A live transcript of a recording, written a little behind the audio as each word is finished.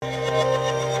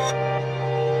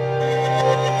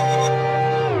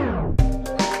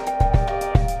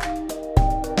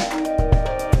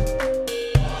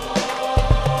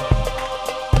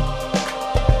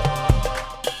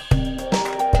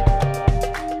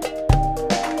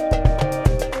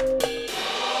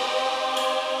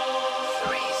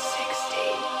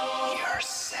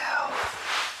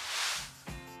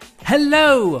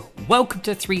Hello! Welcome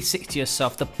to 360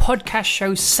 Yourself, the podcast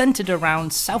show centered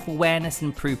around self-awareness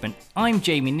and improvement. I'm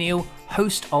Jamie Neal,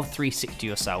 host of 360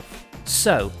 Yourself.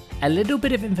 So, a little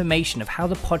bit of information of how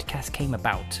the podcast came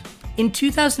about. In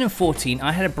 2014,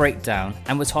 I had a breakdown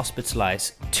and was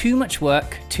hospitalized. Too much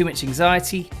work, too much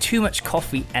anxiety, too much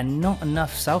coffee, and not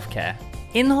enough self-care.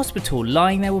 In the hospital,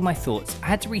 lying there with my thoughts, I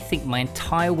had to rethink my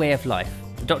entire way of life.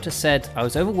 The doctor said I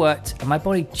was overworked and my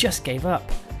body just gave up.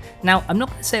 Now, I'm not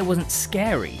going to say it wasn't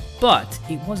scary, but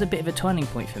it was a bit of a turning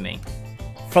point for me.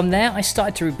 From there, I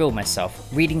started to rebuild myself,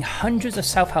 reading hundreds of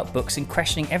self-help books and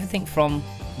questioning everything from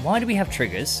why do we have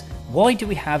triggers, why do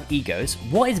we have egos,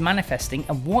 what is manifesting,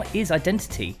 and what is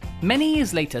identity. Many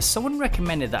years later, someone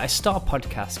recommended that I start a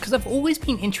podcast because I've always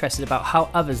been interested about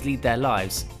how others lead their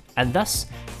lives, and thus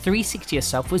 360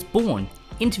 Yourself was born.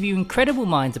 Interview incredible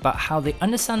minds about how they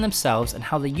understand themselves and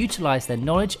how they utilize their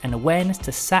knowledge and awareness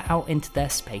to set out into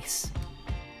their space.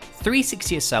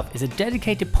 360 Yourself is a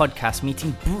dedicated podcast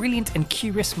meeting brilliant and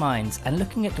curious minds and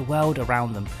looking at the world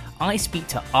around them. I speak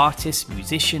to artists,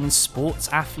 musicians, sports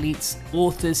athletes,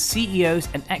 authors, CEOs,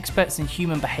 and experts in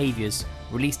human behaviors,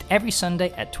 released every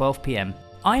Sunday at 12 p.m.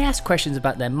 I ask questions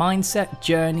about their mindset,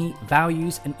 journey,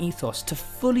 values, and ethos to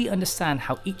fully understand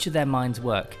how each of their minds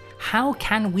work. How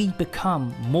can we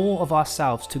become more of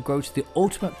ourselves to grow to the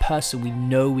ultimate person we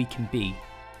know we can be?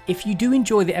 If you do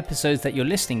enjoy the episodes that you're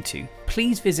listening to,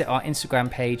 please visit our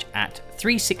Instagram page at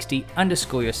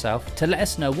 360_yourself to let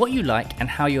us know what you like and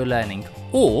how you're learning.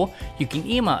 Or you can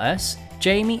email us,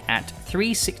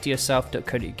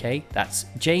 jamie@360yourself.co.uk. That's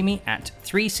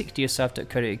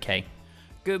jamie@360yourself.co.uk.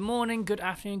 Good morning, good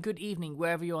afternoon, good evening,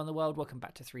 wherever you are in the world. Welcome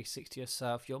back to 360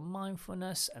 Yourself, your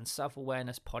mindfulness and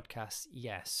self-awareness podcast.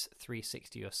 Yes,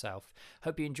 360 Yourself.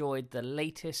 Hope you enjoyed the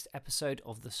latest episode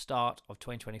of the start of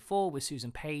 2024 with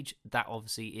Susan Page. That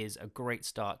obviously is a great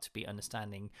start to be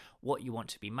understanding what you want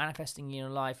to be manifesting in your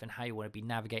life and how you want to be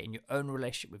navigating your own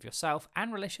relationship with yourself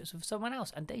and relationships with someone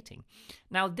else and dating.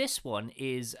 Now, this one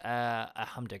is a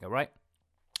humdinger, right?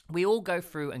 We all go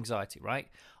through anxiety, right?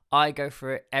 I go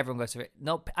through it. Everyone goes through it.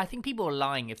 No, I think people are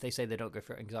lying if they say they don't go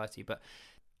through anxiety. But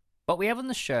we have on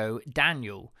the show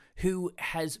Daniel, who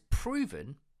has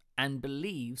proven and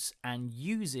believes and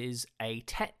uses a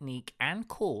technique and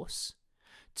course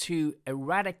to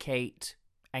eradicate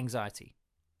anxiety.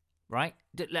 Right?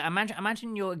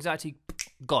 Imagine your anxiety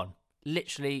gone,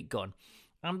 literally gone.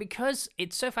 And because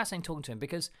it's so fascinating talking to him,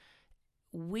 because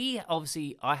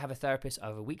I have a therapist, I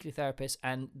have a weekly therapist,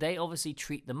 and they obviously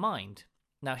treat the mind.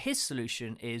 Now, his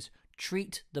solution is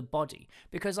treat the body,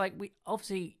 because we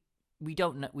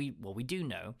do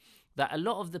know that a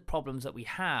lot of the problems that we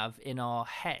have in our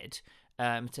head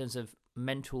in terms of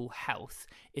mental health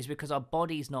is because our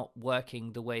body's not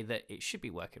working the way that it should be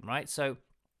working, right? So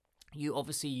you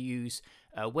obviously use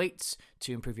weights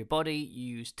to improve your body,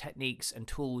 you use techniques and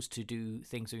tools to do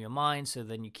things with your mind, so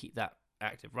then you keep that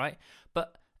active, right?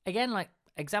 But again,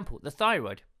 example, the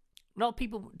thyroid. A lot of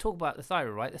people talk about the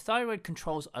thyroid, right? The thyroid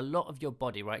controls a lot of your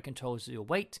body, right? It controls your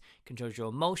weight, controls your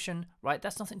emotion, right?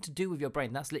 That's nothing to do with your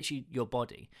brain. That's literally your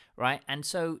body, right? And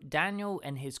so Daniel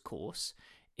and his course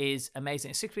is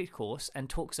amazing. It's a 6-week course and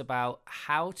talks about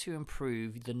how to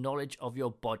improve the knowledge of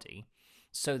your body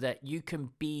so that you can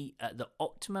be at the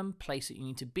optimum place that you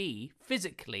need to be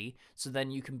physically, so then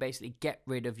you can basically get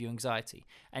rid of your anxiety.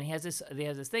 And he has this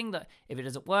thing that if it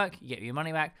doesn't work, you get your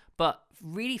money back. But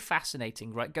really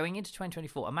fascinating, right? Going into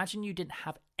 2024, imagine you didn't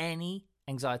have any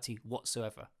anxiety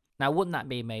whatsoever. Now, wouldn't that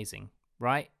be amazing,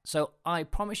 right? So I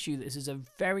promise you this is a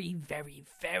very, very,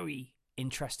 very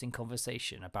interesting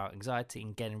conversation about anxiety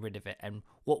and getting rid of it, and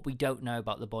what we don't know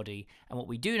about the body and what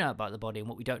we do know about the body and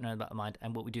what we don't know about the mind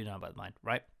and what we do know about the mind,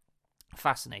 right?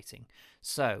 Fascinating.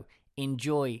 So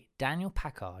enjoy Daniel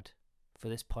Packard for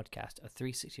this podcast of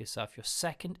 360 Yourself, your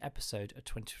second episode of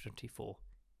 2024.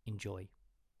 Enjoy.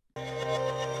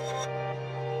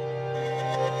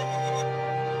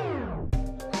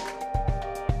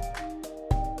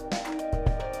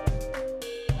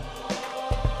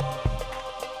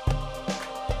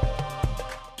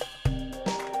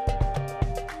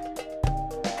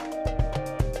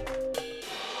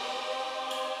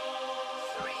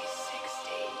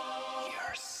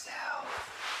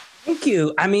 Thank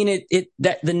you. I mean,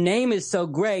 that the name is so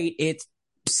great. It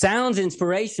sounds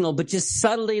inspirational, but just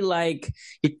subtly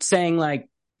it's saying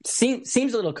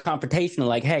seems a little confrontational.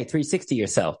 Like, hey, 360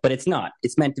 yourself, but it's not.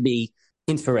 It's meant to be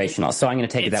inspirational. So I'm going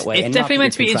to take it that way. It's definitely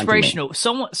meant to be inspirational.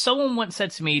 Someone once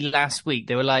said to me last week,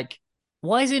 they were like,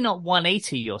 why is it not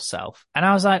 180 yourself? And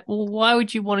I was like, well, why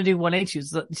would you want to do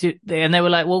 180? And they were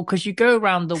like, well, because you go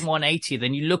around the 180,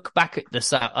 then you look back at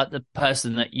the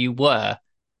person that you were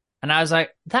And I was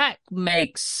like, that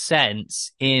makes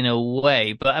sense in a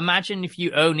way. But imagine if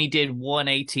you only did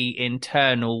 180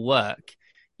 internal work,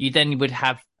 you then would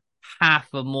have half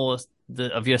or more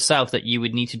of yourself that you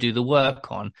would need to do the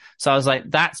work on. So I was like,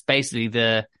 that's basically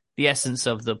the essence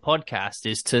of the podcast,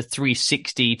 is to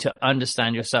 360, to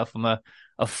understand yourself from a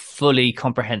fully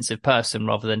comprehensive person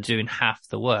rather than doing half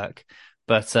the work.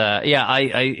 But yeah, I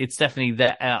it's definitely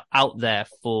there, out there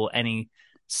for any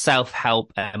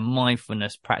self-help and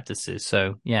mindfulness practices.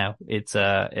 So yeah, it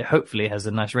hopefully has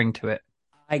a nice ring to it.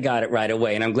 I got it right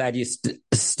away, and I'm glad you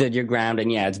stood your ground.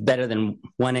 And yeah, it's better than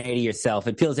 180 yourself.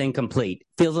 It feels incomplete.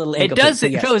 Feels a little incomplete. It does.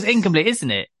 It feels incomplete,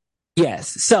 isn't it? Yes.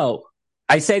 So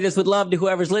I say this with love to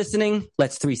whoever's listening.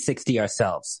 Let's 360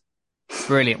 ourselves.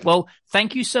 Brilliant. Well,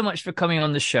 thank you so much for coming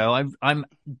on the show. I'm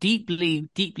deeply,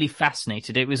 deeply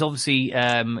fascinated. It was obviously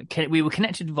we were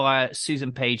connected via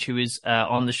Susan Page, who is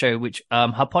on the show, which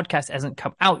her podcast hasn't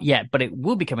come out yet, but it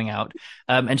will be coming out.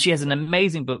 And she has an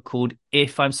amazing book called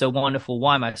If I'm So Wonderful,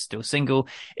 Why Am I Still Single?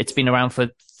 It's been around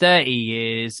for 30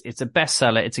 years. It's a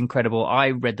bestseller. It's incredible. I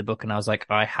read the book and I was like,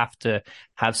 I have to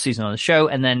have Susan on the show.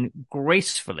 And then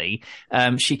gracefully,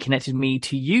 she connected me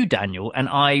to you, Daniel, and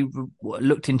I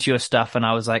looked into your stuff and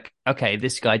I was like, okay,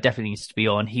 this guy definitely needs to be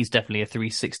on. He's definitely a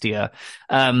 360er.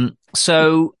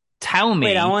 So tell me.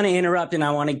 Wait, I want to interrupt, and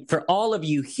I want to, for all of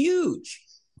you huge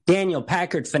Daniel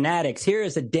Packard fanatics, here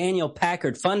is a Daniel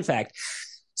Packard fun fact.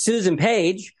 Susan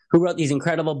Page, who wrote these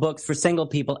incredible books for single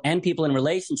people and people in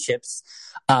relationships,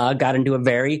 got into a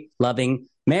very loving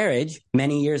marriage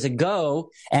many years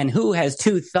ago, and who has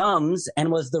two thumbs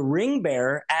and was the ring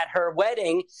bearer at her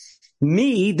wedding.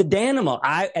 Me, the Danimal.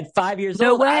 At 5 years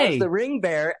old, I was the ring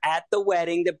bearer at the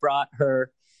wedding that brought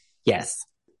her. Yes.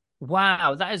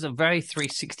 Wow, that is a very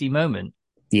 360 moment.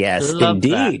 Yes,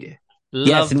 indeed.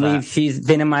 Yes, and she's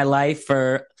been in my life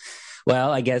for,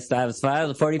 well, I guess I was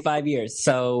 45 years.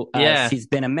 So she's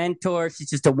been a mentor.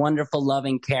 She's just a wonderful,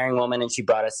 loving, caring woman, and she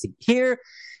brought us here.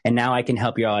 And now I can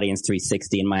help your audience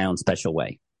 360 in my own special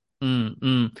way.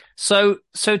 So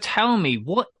tell me,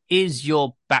 what is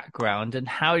your background and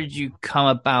how did you come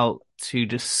about to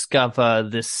discover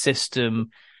this system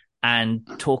and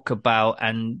talk about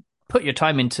and put your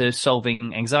time into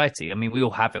solving anxiety? I mean, we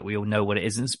all have it. We all know what it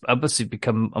is. It's obviously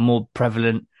become a more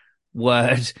prevalent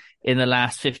word in the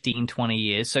last 15, 20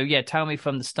 years. So yeah, tell me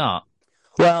from the start.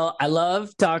 Well, I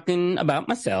love talking about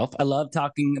myself. I love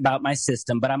talking about my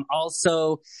system, but I'm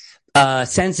also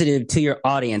sensitive to your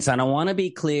audience. And I want to be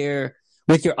clear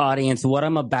with your audience what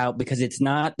I'm about, because it's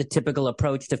not the typical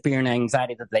approach to fear and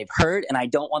anxiety that they've heard. And I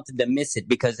don't want them to miss it,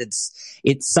 because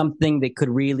it's something that could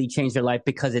really change their life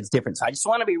because it's different. So I just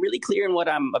want to be really clear in what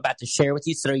I'm about to share with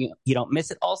you so you don't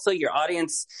miss it. Also, your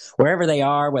audience, wherever they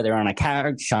are, whether on a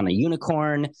couch, on a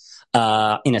unicorn, in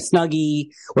a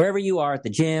Snuggie, wherever you are at the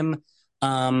gym,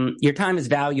 your time is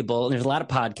valuable, and there's a lot of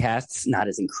podcasts, not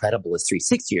as incredible as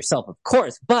 360 yourself, of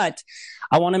course, but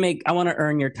I want to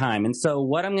earn your time. And so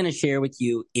what I'm going to share with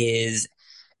you is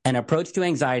an approach to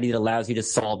anxiety that allows you to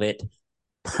solve it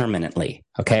permanently.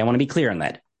 Okay. I want to be clear on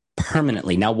that.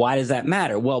 Permanently. Now, why does that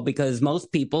matter? Well, because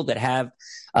most people that have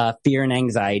fear and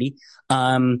anxiety,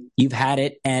 you've had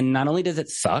it, and not only does it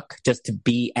suck just to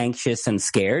be anxious and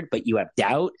scared, but you have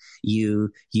doubt.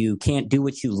 You can't do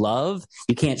what you love.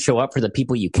 You can't show up for the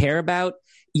people you care about.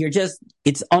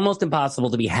 It's almost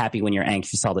impossible to be happy when you're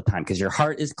anxious all the time, because your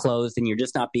heart is closed and you're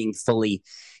just not being fully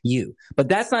you. But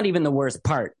that's not even the worst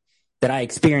part that I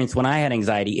experienced when I had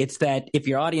anxiety. It's that, if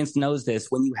your audience knows this,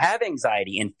 when you have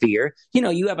anxiety and fear,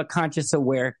 you have a conscious,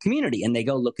 aware community, and they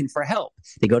go looking for help.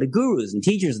 They go to gurus and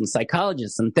teachers and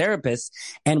psychologists and therapists.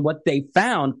 And what they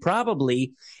found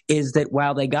probably is that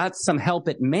while they got some help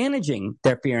at managing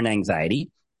their fear and anxiety,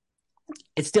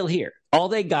 it's still here. All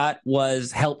they got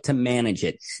was help to manage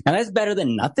it. Now, that's better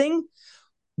than nothing,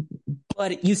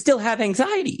 but you still have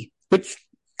anxiety, which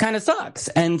kind of sucks.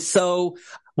 And so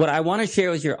what I want to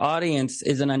share with your audience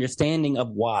is an understanding of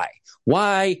why.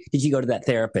 Why did you go to that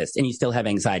therapist and you still have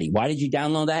anxiety? Why did you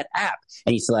download that app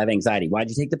and you still have anxiety? Why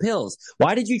did you take the pills?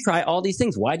 Why did you try all these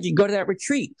things? Why did you go to that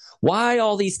retreat? Why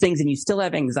all these things and you still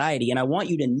have anxiety? And I want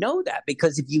you to know that,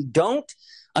 because if you don't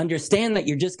understand that,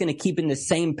 you're just going to keep in the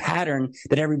same pattern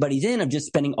that everybody's in, of just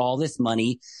spending all this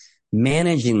money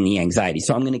managing the anxiety.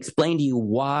 So I'm going to explain to you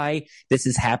why this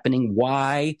is happening,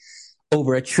 why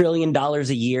over $1 trillion a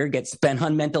year gets spent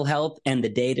on mental health, and the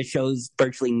data shows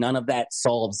virtually none of that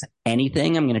solves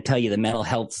anything. I'm going to tell you the mental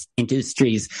health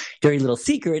industry's dirty little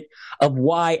secret of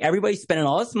why everybody's spending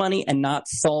all this money and not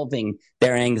solving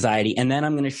their anxiety. And then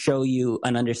I'm going to show you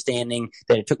an understanding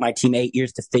that it took my team 8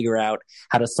 years to figure out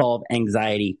how to solve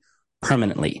anxiety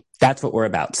permanently. That's what we're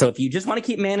about. So if you just want to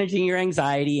keep managing your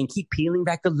anxiety and keep peeling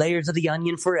back the layers of the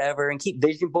onion forever and keep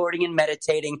vision boarding and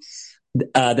meditating,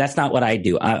 that's not what I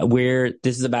do.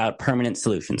 This is about permanent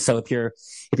solutions. So if you're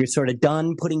sort of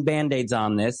done putting band-aids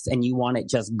on this and you want it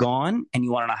just gone and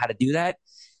you want to know how to do that,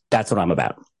 that's what I'm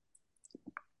about.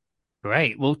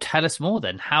 Great. Well, tell us more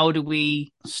then. How do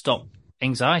we stop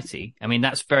anxiety? I mean,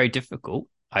 that's very difficult,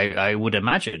 I would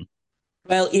imagine.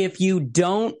 Well, if you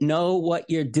don't know what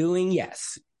you're doing,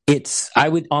 yes, I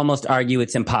would almost argue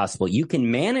it's impossible. You can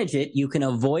manage it. You can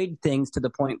avoid things to the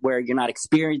point where you're not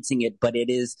experiencing it, but it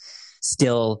is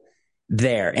still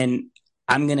there. And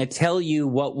I'm going to tell you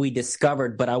what we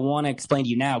discovered, but I want to explain to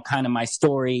you now kind of my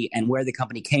story and where the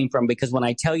company came from, because when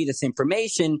I tell you this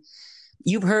information,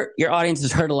 your audience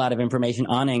has heard a lot of information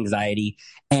on anxiety,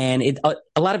 and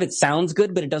a lot of it sounds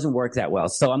good, but it doesn't work that well.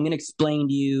 So I'm going to explain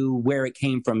to you where it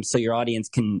came from so your audience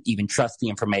can even trust the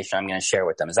information I'm going to share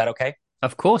with them. Is that okay?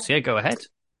 Of course. Yeah, go ahead.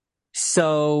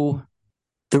 So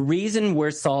the reason we're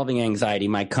solving anxiety,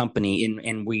 my company,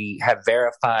 and we have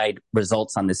verified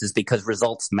results on this, is because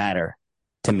results matter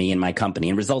to me and my company.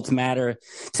 And results matter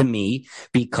to me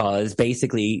because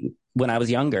basically when I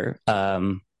was younger,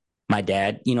 my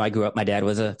dad, my dad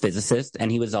was a physicist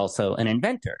and he was also an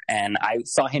inventor. And I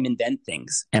saw him invent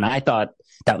things. And I thought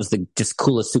that was the just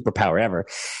coolest superpower ever.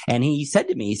 And he said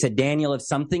to me, Daniel, if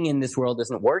something in this world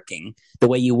isn't working the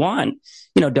way you want,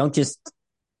 don't just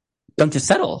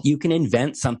settle. You can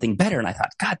invent something better. And I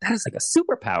thought, God, that is like a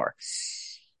superpower.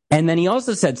 And then he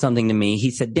also said something to me.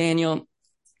 He said, Daniel,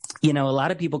 a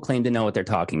lot of people claim to know what they're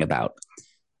talking about,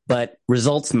 but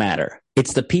results matter.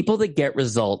 It's the people that get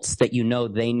results that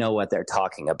they know what they're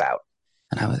talking about.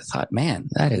 And I thought, man,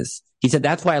 he said,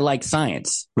 that's why I like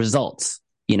science, results,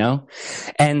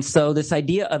 And so this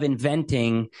idea of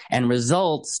inventing and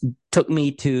results took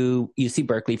me to UC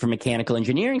Berkeley for mechanical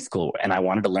engineering school. And I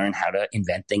wanted to learn how to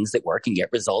invent things that work and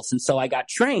get results. And so I got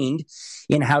trained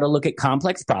in how to look at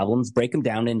complex problems, break them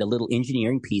down into little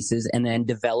engineering pieces, and then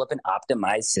develop and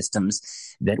optimize systems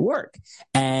that work.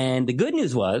 And the good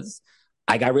news was,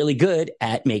 I got really good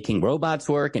at making robots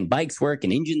work and bikes work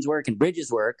and engines work and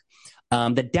bridges work.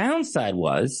 The downside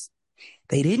was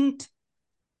they didn't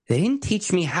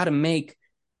teach me how to make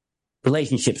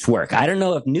relationships work. I don't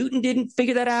know if Newton didn't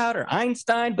figure that out or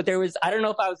Einstein, but I don't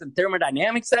know if I was in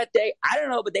thermodynamics that day. I don't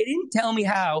know, but they didn't tell me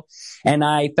how. And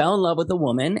I fell in love with a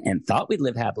woman and thought we'd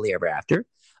live happily ever after.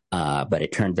 But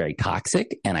it turned very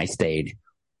toxic and I stayed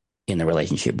in the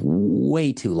relationship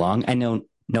way too long. I know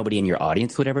nobody in your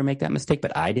audience would ever make that mistake,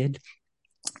 but I did.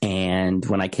 And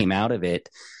when I came out of it,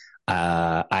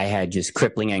 I had just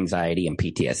crippling anxiety and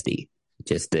PTSD.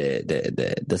 Just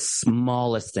the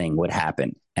smallest thing would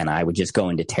happen, and I would just go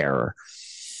into terror,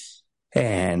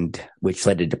 and which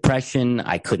led to depression.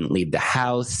 I couldn't leave the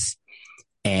house.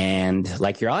 And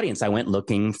like your audience, I went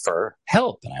looking for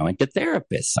help, and I went to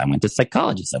therapists. I went to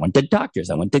psychologists. I went to doctors.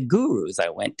 I went to gurus. I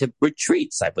went to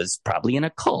retreats. I was probably in a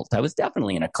cult. I was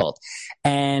definitely in a cult.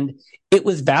 And it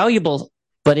was valuable,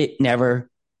 but it never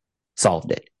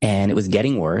solved it. And it was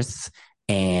getting worse.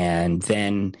 And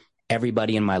then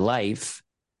everybody in my life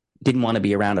didn't want to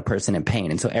be around a person in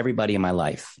pain. And so everybody in my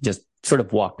life just sort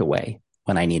of walked away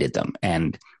when I needed them.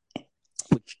 And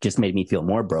which just made me feel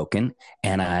more broken.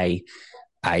 And I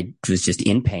was just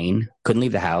in pain, couldn't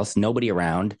leave the house, nobody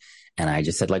around. And I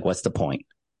just said, like, what's the point?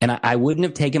 And I wouldn't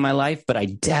have taken my life, but I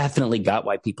definitely got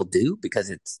why people do, because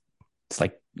it's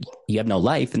like you have no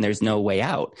life and there's no way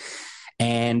out.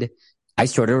 And I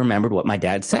sort of remembered what my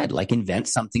dad said, like, invent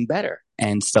something better.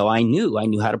 And so I knew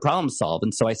how to problem solve.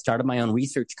 And so I started my own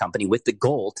research company with the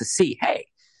goal to see, hey,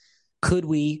 could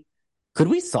we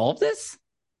solve this?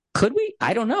 Could we?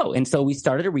 I don't know. And so we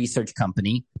started a research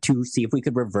company to see if we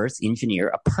could reverse engineer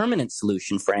a permanent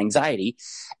solution for anxiety.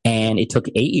 And it took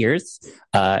 8 years.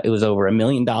 It was over $1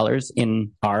 million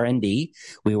in R&D.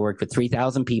 We worked with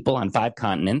 3,000 people on 5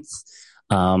 continents.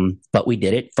 But we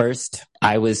did it first.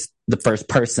 I was the first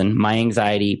person. My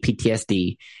anxiety,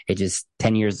 PTSD, it just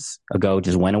 10 years ago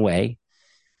just went away,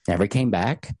 never came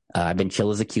back. I've been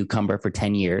chill as a cucumber for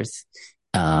 10 years.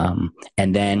 And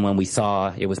then when we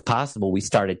saw it was possible, we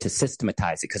started to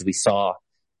systematize it because we saw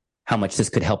how much this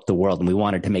could help the world and we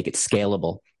wanted to make it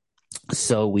scalable.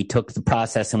 So we took the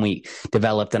process and we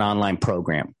developed an online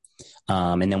program.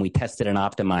 And then we tested and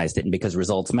optimized it. And because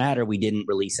results matter, we didn't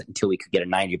release it until we could get a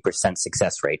 90%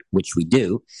 success rate, which we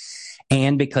do.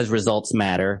 And because results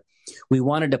matter, we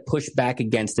wanted to push back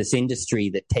against this industry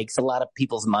that takes a lot of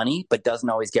people's money, but doesn't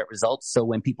always get results. So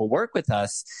when people work with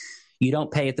us, you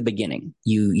don't pay at the beginning.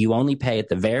 You only pay at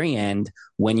the very end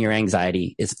when your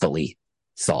anxiety is fully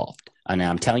solved. And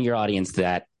I'm telling your audience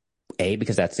that A,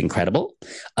 because that's incredible.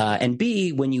 And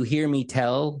B, when you hear me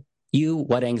tell you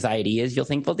what anxiety is, you'll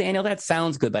think, well, Daniel, that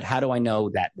sounds good, but how do I know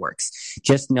that works?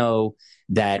 Just know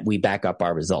that we back up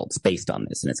our results based on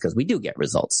this. And it's because we do get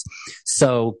results.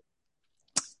 So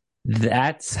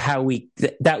that's how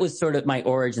that was sort of my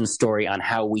origin story on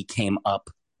how we came up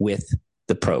with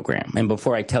the program. And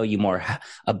before I tell you more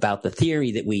about the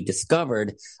theory that we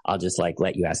discovered, I'll just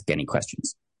let you ask any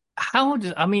questions.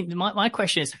 My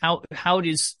question is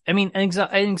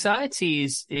anxiety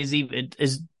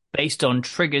is based on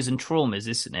triggers and traumas,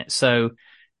 isn't it? So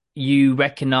you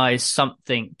recognize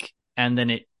something and then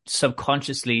it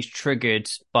subconsciously is triggered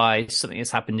by something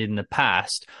that's happened in the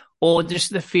past, or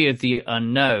just the fear of the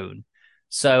unknown.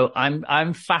 So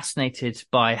I'm fascinated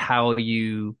by how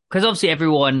because obviously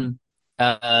everyone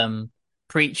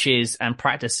preaches and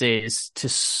practices to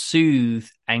soothe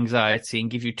anxiety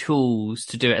and give you tools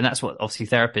to do it. And that's what obviously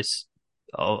therapists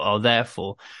are there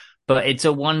for. But it's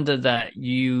a wonder that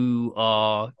you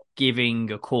are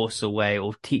giving a course away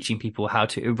or teaching people how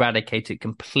to eradicate it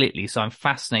completely. So I'm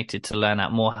fascinated to learn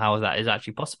out more how that is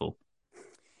actually possible.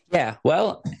 Yeah.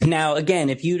 Well, now, again,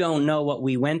 if you don't know what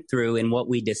we went through and what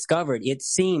we discovered, it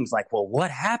seems like, well,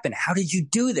 what happened? How did you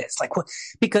do this?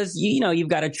 Because, you've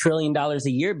got $1 trillion a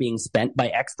year being spent by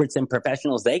experts and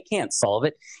professionals. They can't solve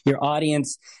it. Your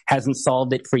audience hasn't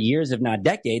solved it for years, if not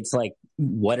decades.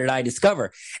 What did I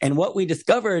discover? And what we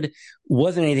discovered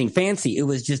wasn't anything fancy. It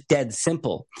was just dead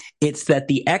simple. It's that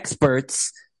the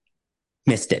experts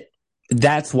missed it.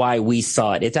 That's why we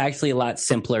saw it. It's actually a lot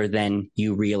simpler than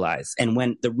you realize. And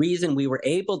the reason we were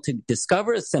able to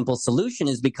discover a simple solution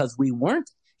is because we weren't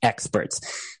experts.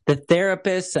 The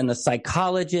therapists and the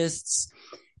psychologists,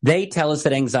 they tell us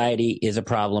that anxiety is a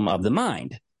problem of the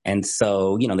mind. And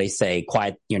so, they say,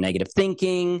 quiet your negative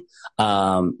thinking.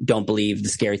 Don't believe the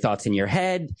scary thoughts in your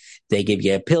head. They give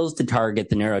you pills to target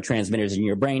the neurotransmitters in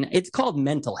your brain. It's called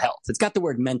mental health. It's got the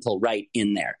word mental right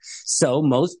in there. So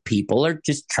most people are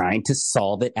just trying to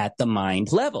solve it at the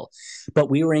mind level.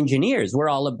 But we were engineers. We're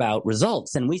all about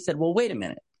results. And we said, well, wait a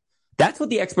minute. That's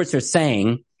what the experts are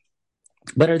saying.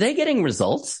 But are they getting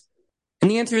results?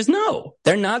 And the answer is no.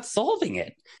 They're not solving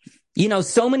it.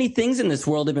 So many things in this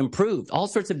world have improved. All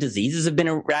sorts of diseases have been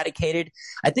eradicated.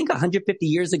 I think 150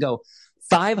 years ago,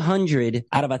 500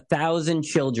 out of 1,000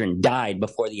 children died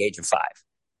before the age of 5.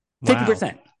 50%.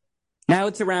 Wow. Now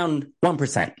it's around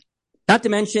 1%. Not to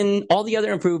mention all the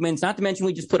other improvements. Not to mention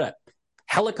we just put a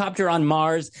helicopter on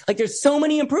Mars. There's so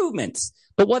many improvements.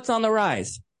 But what's on the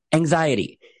rise?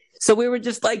 Anxiety. So we were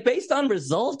just based on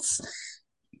results,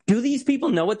 do these people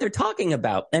know what they're talking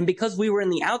about? And because we were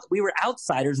we were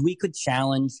outsiders, we could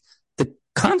challenge the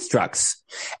constructs.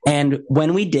 And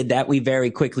when we did that, we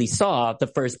very quickly saw the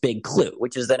first big clue,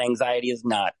 which is that anxiety is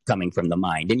not coming from the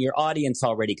mind. And your audience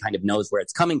already kind of knows where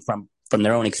it's coming from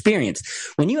their own experience.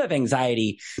 When you have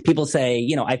anxiety, people say,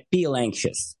 I feel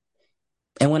anxious.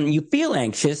 And when you feel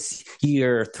anxious,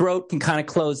 your throat can kind of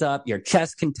close up, your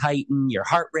chest can tighten, your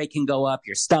heart rate can go up,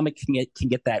 your stomach can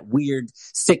get that weird,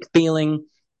 sick feeling.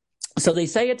 So they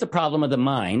say it's a problem of the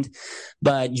mind,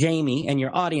 but Jamie and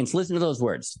your audience, listen to those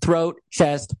words: throat,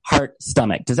 chest, heart,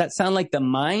 stomach. Does that sound like the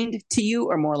mind to you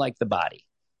or more like the body?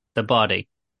 The body.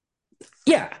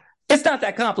 Yeah, it's not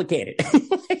that complicated.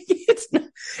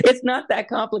 It's not that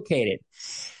complicated.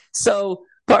 So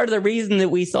part of the reason that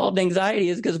we solved anxiety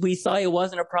is because we saw it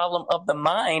wasn't a problem of the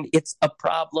mind. It's a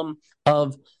problem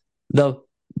of the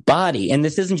body. And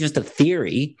this isn't just a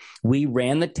theory. We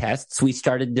ran the tests. We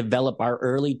started to develop our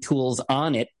early tools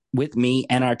on it with me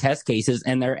and our test cases,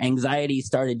 and their anxiety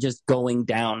started just going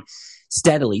down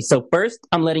steadily. So first,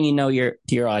 I'm letting you know to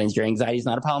your audience, your anxiety is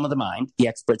not a problem of the mind. The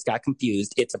experts got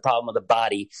confused. It's a problem of the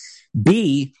body.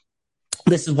 B,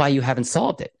 this is why you haven't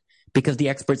solved it, because the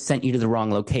experts sent you to the wrong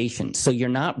location. So you're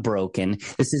not broken.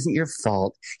 This isn't your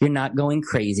fault. You're not going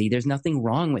crazy. There's nothing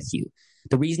wrong with you.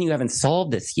 The reason you haven't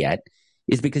solved this yet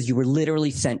is because you were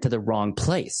literally sent to the wrong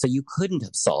place. So you couldn't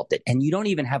have solved it. And you don't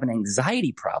even have an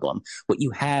anxiety problem. What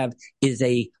you have is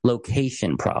a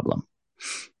location problem.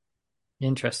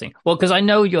 Interesting. Well, because I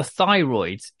know your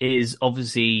thyroid is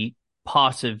obviously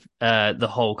part of the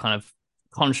whole kind of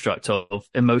construct of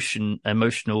emotional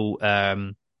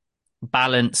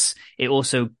balance. It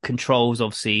also controls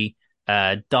obviously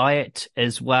diet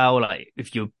as well. Like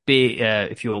if you're big,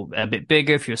 if you're a bit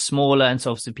bigger, if you're smaller, and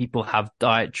so obviously people have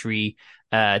dietary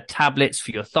tablets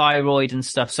for your thyroid and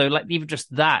stuff. So even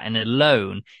just that and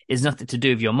alone is nothing to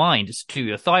do with your mind. It's to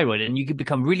your thyroid, and you can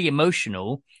become really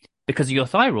emotional because of your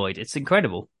thyroid. It's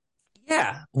incredible.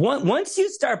 Yeah. Once you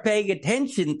start paying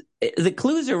attention, the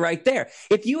clues are right there.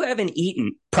 If you haven't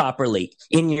eaten properly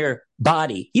in your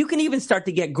body, you can even start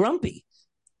to get grumpy.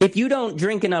 If you don't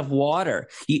drink enough water,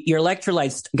 your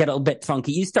electrolytes get a bit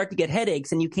funky. You start to get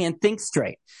headaches and you can't think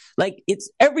straight. Like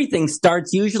everything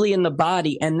starts usually in the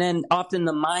body, and then often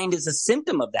the mind is a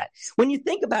symptom of that. When you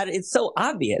think about it, it's so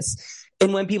obvious.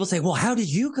 And when people say, well, how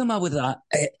did you come up with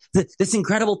this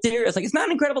incredible theory? It's like, it's not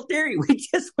an incredible theory. We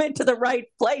just went to the right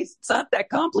place. It's not that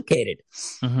complicated.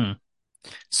 Mm-hmm.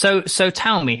 So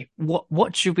tell me,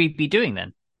 what should we be doing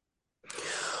then?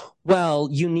 Well,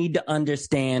 you need to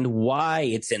understand why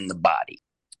it's in the body.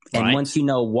 And Right. once you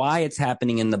know why it's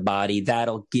happening in the body,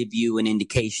 that'll give you an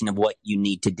indication of what you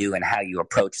need to do and how you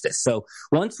approach this. So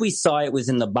once we saw it was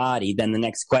in the body, then the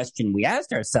next question we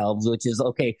asked ourselves, which is,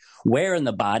 okay, where in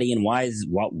the body and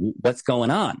what's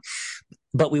going on?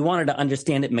 But we wanted to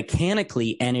understand it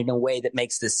mechanically and in a way that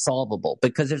makes this solvable,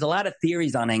 because there's a lot of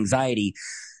theories on anxiety,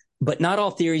 but not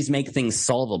all theories make things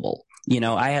solvable. You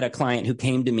know, I had a client who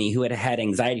came to me who had had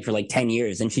anxiety for like 10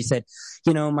 years. And she said,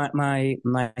 you know, my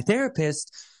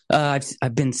therapist,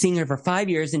 I've been seeing her for 5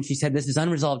 years. And she said, this is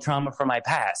unresolved trauma from my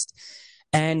past.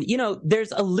 And, you know,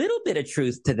 there's a little bit of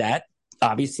truth to that.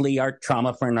 Obviously, our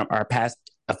trauma from our past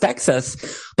affects us.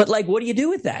 But like, what do you do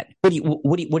with that? What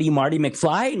do you Marty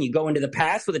McFly and you go into the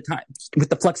past with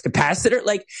the flux capacitor?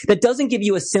 Like, that doesn't give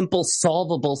you a simple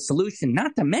solvable solution.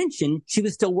 Not to mention, she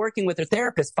was still working with her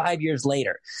therapist 5 years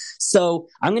later. So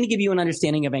I'm going to give you an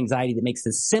understanding of anxiety that makes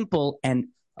this simple and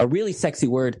a really sexy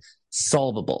word,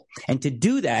 solvable. And to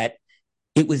do that,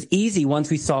 it was easy once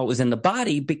we saw it was in the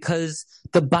body, because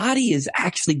the body is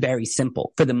actually very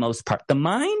simple for the most part. The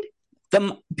mind,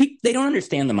 they don't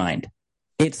understand the mind.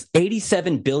 It's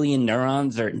 87 billion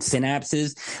neurons or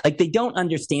synapses. Like, they don't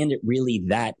understand it really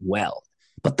that well.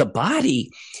 But the body,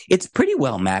 it's pretty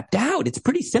well mapped out. It's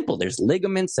pretty simple. There's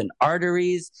ligaments and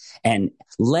arteries and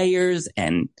layers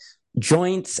and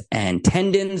joints and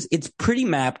tendons. It's pretty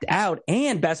mapped out.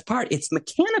 And best part, it's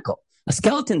mechanical. A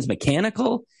skeleton's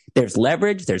mechanical. There's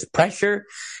leverage. There's pressure.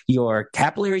 Your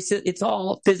capillary, it's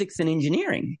all physics and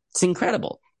engineering. It's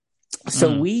incredible.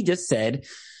 So we just said,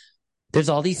 there's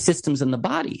all these systems in the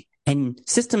body, and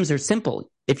systems are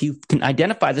simple. If you can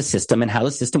identify the system and how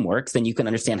the system works, then you can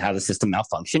understand how the system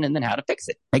malfunctioned and then how to fix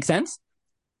it. Make sense?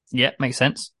 Yeah, makes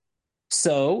sense.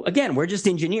 So again, we're just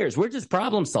engineers. We're just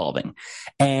problem solving.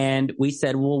 And we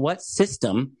said, well, what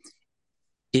system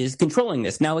is controlling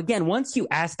this? Now, again, once you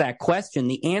ask that question,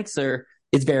 the answer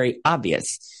is very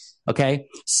obvious. Okay.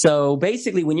 So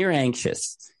basically, when you're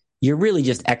anxious, you're really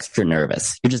just extra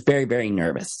nervous. You're just very, very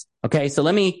nervous. Okay. So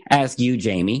let me ask you,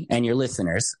 Jamie, and your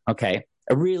listeners. Okay.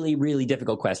 A really, really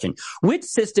difficult question. Which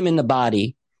system in the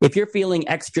body, if you're feeling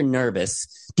extra nervous,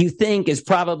 do you think is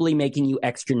probably making you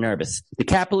extra nervous? The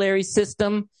capillary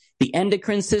system, the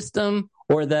endocrine system,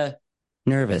 or the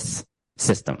nervous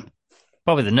system?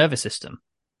 Probably the nervous system.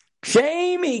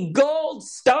 Jamie, gold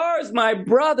stars, my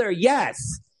brother.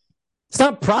 Yes. It's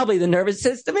not probably the nervous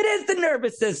system. It is the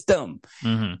nervous system.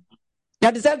 Mm-hmm. Now,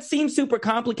 does that seem super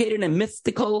complicated and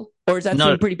mystical, or does that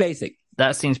seem pretty basic?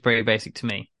 That seems pretty basic to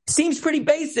me. Seems pretty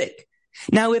basic.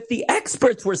 Now, if the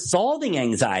experts were solving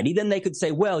anxiety, then they could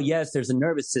say, well, yes, there's a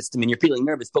nervous system and you're feeling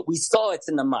nervous, but we saw it's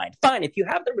in the mind. Fine. If you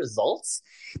have the results,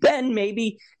 then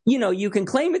maybe, you can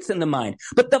claim it's in the mind.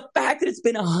 But the fact that it's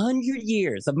been 100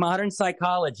 years of modern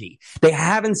psychology, they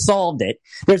haven't solved it.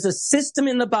 There's a system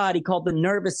in the body called the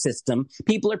nervous system.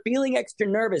 People are feeling extra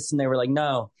nervous, and they were like,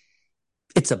 no,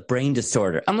 it's a brain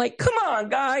disorder. I'm like, come on,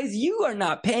 guys, you are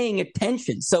not paying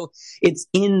attention. So it's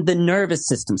in the nervous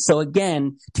system. So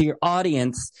again, to your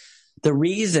audience, the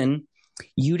reason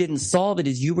you didn't solve it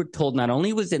is you were told not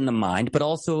only was in the mind, but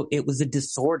also it was a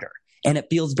disorder, and it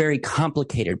feels very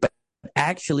complicated. But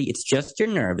actually, it's just your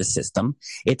nervous system.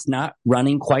 It's not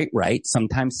running quite right.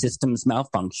 Sometimes systems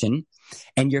malfunction,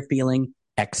 and you're feeling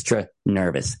extra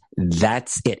nervous.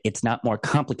 That's it. It's not more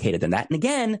complicated than that. And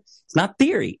again, it's not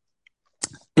theory.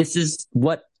 This is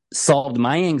what solved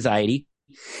my anxiety.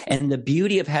 And the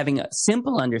beauty of having a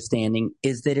simple understanding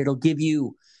is that it'll give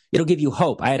you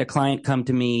hope. I had a client come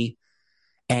to me,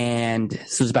 and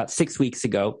this was about 6 weeks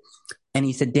ago. And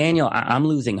he said, Daniel, I'm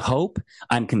losing hope.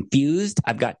 I'm confused.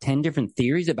 I've got 10 different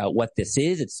theories about what this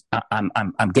is.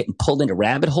 I'm getting pulled into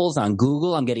rabbit holes on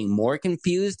Google. I'm getting more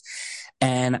confused.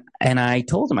 And I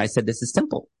told him, I said, this is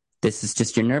simple. This is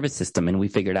just your nervous system. And we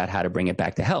figured out how to bring it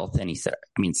back to health. And he said,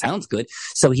 sounds good.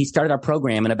 So he started our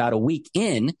program, and about a week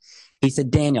in, he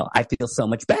said, Daniel, I feel so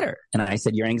much better. And I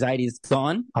said, your anxiety is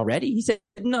gone already? He said,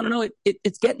 no,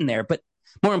 it's getting there. But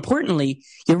more importantly,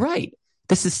 you're right.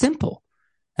 This is simple.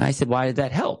 And I said, why did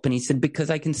that help? And he said, because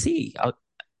I can see,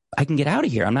 I can get out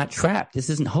of here. I'm not trapped.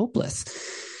 This isn't hopeless.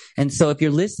 And so if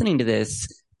you're listening to this,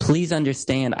 please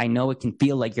understand, I know it can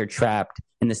feel like you're trapped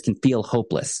and this can feel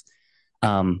hopeless.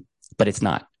 But it's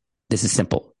not. This is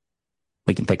simple.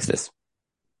 We can fix this.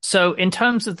 So in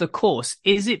terms of the course,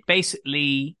 is it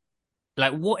basically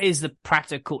like, what is the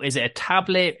practical? Is it a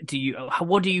tablet?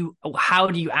 How do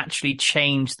you actually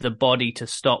change the body to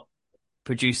stop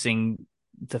producing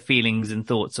the feelings and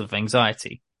thoughts of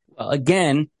anxiety? Well,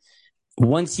 again,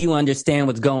 once you understand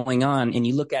what's going on and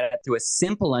you look at it through a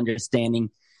simple understanding,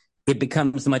 it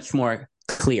becomes much more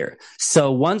clear.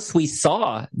 So once we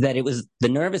saw that it was the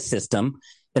nervous system,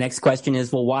 the next question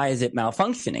is, well, why is it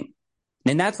malfunctioning?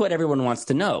 And that's what everyone wants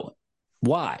to know.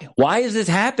 Why? Why is this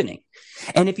happening?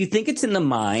 And if you think it's in the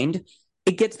mind,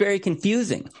 it gets very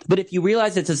confusing. But if you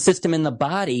realize it's a system in the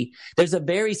body, there's a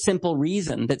very simple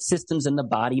reason that systems in the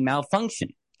body malfunction.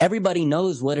 Everybody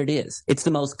knows what it is. It's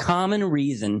the most common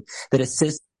reason that a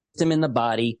system in the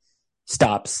body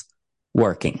stops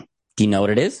working. Do you know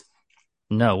what it is?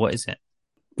 No, what is it?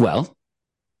 Well,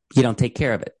 you don't take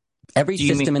care of it. Every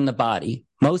system in the body,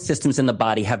 most systems in the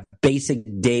body have basic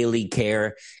daily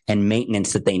care and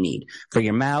maintenance that they need. For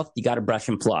your mouth, you got to brush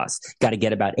and floss. Got to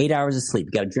get about 8 hours of sleep.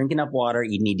 You got to drink enough water.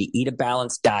 You need to eat a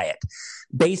balanced diet.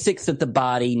 Basics that the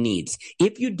body needs.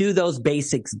 If you do those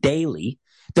basics daily,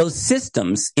 those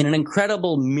systems, in an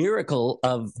incredible miracle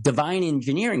of divine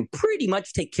engineering, pretty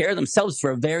much take care of themselves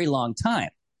for a very long time.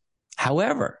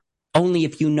 However, only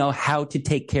if you know how to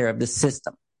take care of the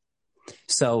system.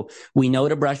 So we know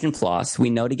to brush and floss.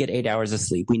 We know to get 8 hours of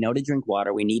sleep. We know to drink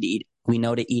water. We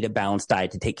know to eat a balanced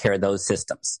diet to take care of those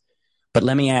systems. But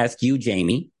let me ask you,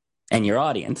 Jamie, and your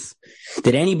audience,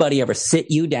 did anybody ever sit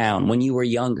you down when you were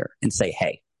younger and say,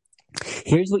 hey,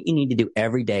 here's what you need to do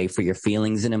every day for your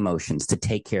feelings and emotions to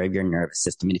take care of your nervous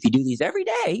system. And if you do these every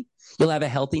day, you'll have a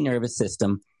healthy nervous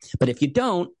system. But if you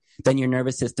don't, then your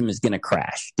nervous system is going to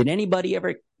crash. Did anybody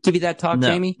ever give you that talk,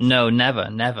 Jamie? No, never.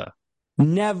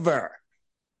 Never.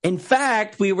 In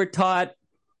fact, we were taught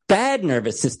bad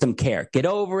nervous system care. Get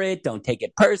over it. Don't take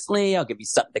it personally. I'll give you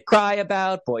something to cry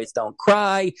about. Boys don't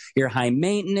cry. You're high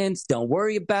maintenance. Don't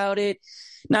worry about it.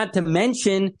 Not to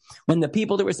mention when the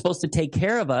people that were supposed to take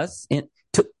care of us and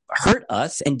to hurt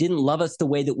us and didn't love us the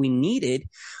way that we needed,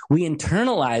 we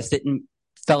internalized it and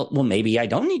felt, well, maybe I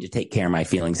don't need to take care of my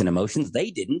feelings and emotions.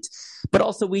 They didn't. But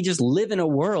also we just live in a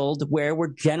world where we're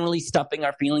generally stuffing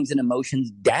our feelings and emotions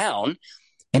down.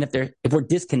 And if we're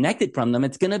disconnected from them,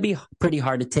 it's going to be pretty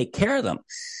hard to take care of them.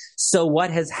 So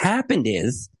what has happened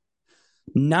is,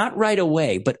 not right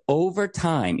away, but over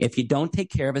time, if you don't take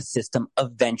care of a system,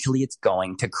 eventually it's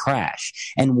going to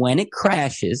crash. And when it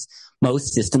crashes,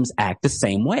 most systems act the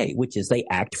same way, which is they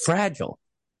act fragile.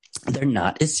 They're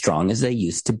not as strong as they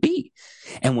used to be.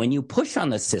 And when you push on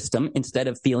the system, instead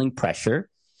of feeling pressure,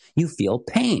 you feel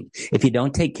pain. If you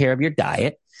don't take care of your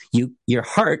diet, your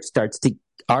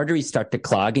arteries start to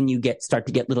clog and you start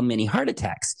to get little mini heart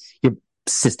attacks. Your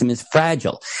system is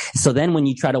fragile. So then when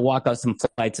you try to walk up some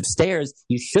flights of stairs,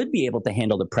 you should be able to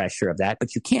handle the pressure of that,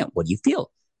 but you can't. What do you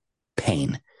feel?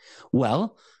 Pain.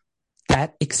 Well,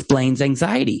 that explains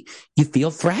anxiety. You feel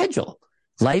fragile.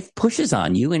 Life pushes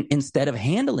on you, and instead of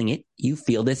handling it, you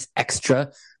feel this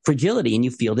extra fragility and you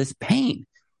feel this pain.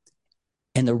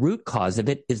 And the root cause of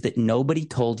it is that nobody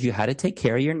told you how to take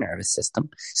care of your nervous system,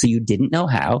 so you didn't know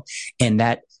how, and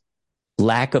that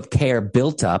lack of care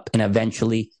built up, and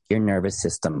eventually your nervous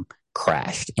system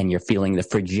crashed, and you're feeling the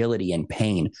fragility and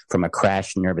pain from a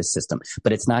crashed nervous system.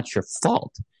 But it's not your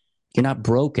fault. You're not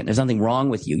broken. There's nothing wrong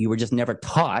with you. You were just never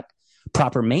taught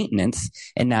proper maintenance,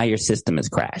 and now your system has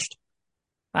crashed.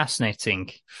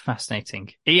 Fascinating.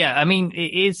 Yeah, I mean,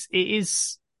 it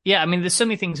is. Yeah, I mean, there's so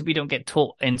many things that we don't get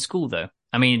taught in school, though.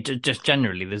 I mean, just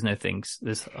generally, there's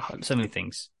so many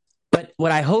things. But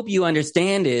what I hope you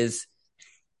understand is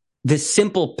this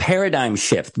simple paradigm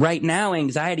shift. Right now,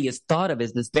 anxiety is thought of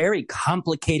as this very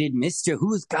complicated mystery.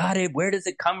 Who's got it? Where does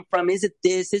it come from? Is it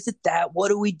this? Is it that? What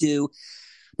do we do?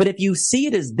 But if you see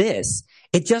it as this,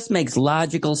 it just makes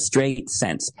logical, straight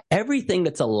sense. Everything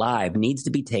that's alive needs to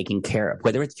be taken care of,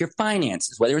 whether it's your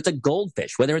finances, whether it's a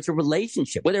goldfish, whether it's a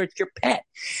relationship, whether it's your pet.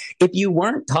 If you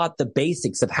weren't taught the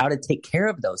basics of how to take care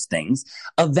of those things,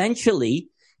 eventually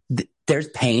there's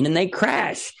pain and they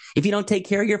crash. If you don't take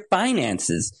care of your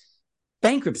finances,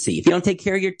 bankruptcy. If you don't take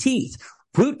care of your teeth,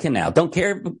 root canal.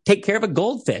 Take care of a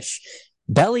goldfish,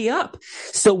 belly up.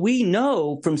 So we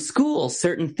know from school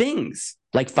certain things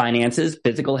like finances,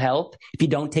 physical health. If you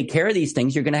don't take care of these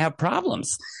things, you're going to have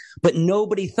problems. But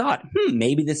nobody thought,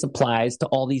 maybe this applies to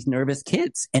all these nervous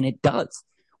kids. And it does.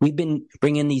 We've been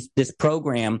bringing this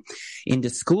program into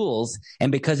schools. And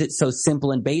because it's so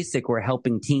simple and basic, we're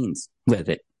helping teens with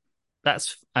it.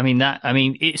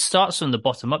 It starts from the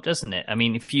bottom up, doesn't it? I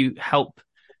mean, if you help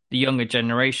the younger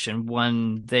generation,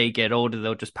 when they get older,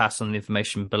 they'll just pass on the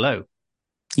information below.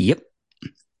 Yep.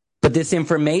 But this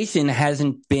information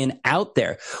hasn't been out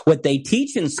there. What they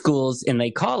teach in schools, and they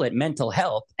call it mental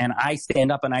health. And I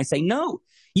stand up and I say, no,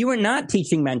 you are not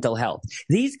teaching mental health.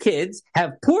 These kids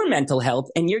have poor mental health,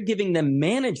 and you're giving them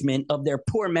management of their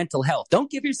poor mental health. Don't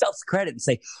give yourselves credit and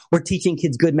say, we're teaching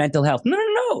kids good mental health.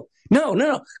 No.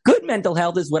 Good mental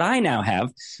health is what I now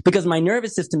have, because my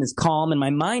nervous system is calm and my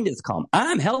mind is calm.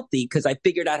 I'm healthy because I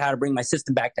figured out how to bring my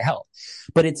system back to health.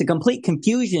 But it's a complete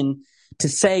confusion to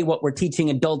say what we're teaching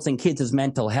adults and kids is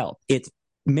mental health. It's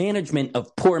management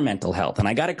of poor mental health. And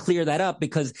I got to clear that up,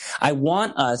 because I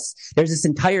want us, there's this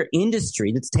entire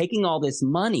industry that's taking all this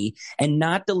money and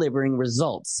not delivering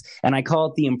results. And I call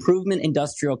it the improvement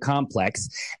industrial complex.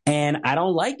 And I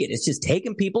don't like it. It's just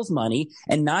taking people's money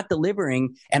and not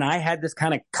delivering. And I had this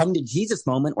kind of come to Jesus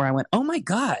moment where I went, oh my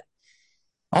God,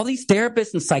 all these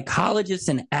therapists and psychologists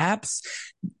and apps,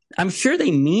 I'm sure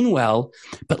they mean well,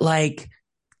 but like,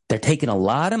 they're taking a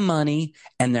lot of money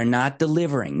and they're not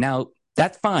delivering. Now,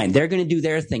 that's fine. They're going to do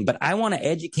their thing. But I want to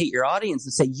educate your audience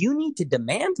and say, you need to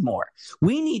demand more.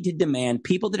 We need to demand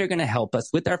people that are going to help us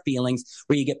with our feelings,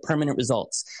 where you get permanent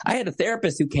results. I had a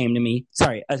therapist who came to me,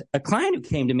 a client who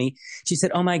came to me. She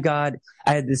said, oh my God,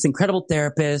 I had this incredible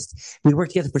therapist. We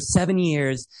worked together for 7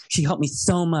 years. She helped me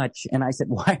so much. And I said,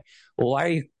 why are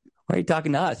you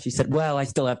talking to us? She said, well, I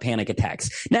still have panic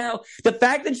attacks. Now, the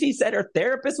fact that she said her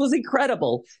therapist was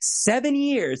incredible, 7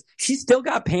 years, she still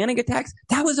got panic attacks,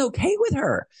 that was okay with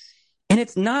her. And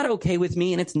it's not okay with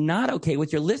me, and it's not okay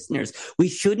with your listeners. We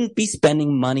shouldn't be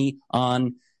spending money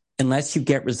on unless you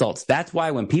get results. That's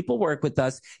why when people work with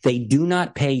us, they do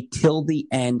not pay till the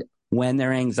end when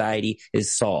their anxiety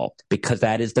is solved, because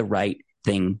that is the right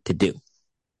thing to do.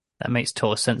 That makes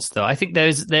total sense, though. I think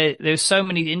there's so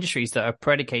many industries that are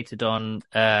predicated on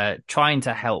trying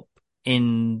to help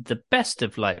in the best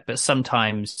of light, but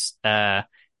sometimes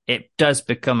it does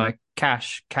become a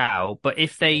cash cow. But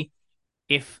if they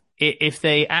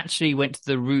actually went to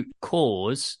the root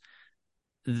cause,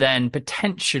 then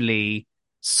potentially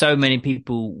so many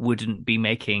people wouldn't be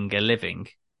making a living,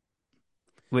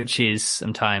 which is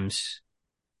sometimes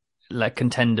like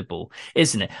contendable,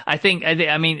 isn't it?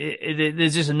 I mean,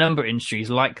 there's just a number of industries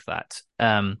like that.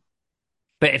 But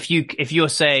if you're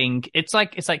saying it's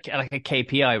like a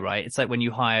KPI, right? It's like when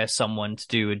you hire someone to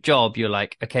do a job, you're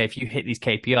like, okay, if you hit these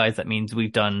KPIs, that means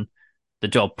we've done the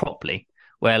job properly.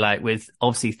 Where like with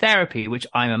obviously therapy, which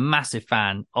I'm a massive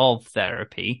fan of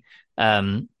therapy,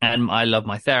 and I love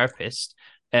my therapist,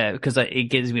 because it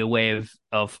gives me a way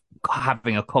of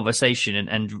having a conversation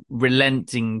and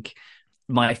relenting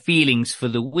my feelings for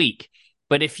the week.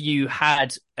 But if you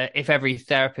had, if every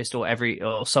therapist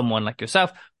or someone like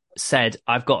yourself said,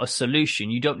 I've got a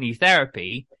solution, you don't need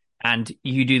therapy, and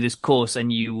you do this course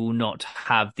and you will not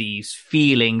have these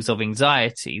feelings of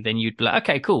anxiety, then you'd be like,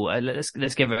 okay, cool, let's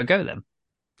give it a go then.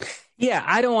 Yeah,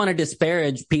 I don't want to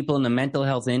disparage people in the mental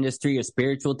health industry or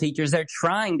spiritual teachers. They're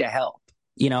trying to help.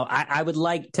 You know, I would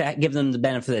like to give them the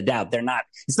benefit of the doubt.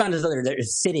 It's not as though they're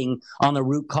sitting on the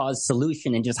root cause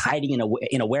solution and just hiding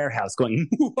in a warehouse going,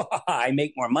 I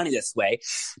make more money this way.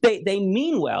 They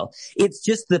mean well. It's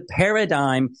just the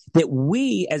paradigm that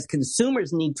we as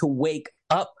consumers need to wake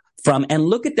up from and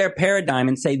look at their paradigm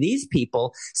and say, these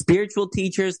people, spiritual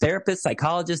teachers, therapists,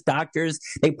 psychologists, doctors,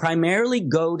 they primarily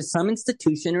go to some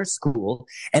institution or school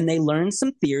and they learn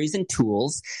some theories and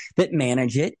tools that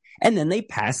manage it. And then they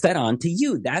pass that on to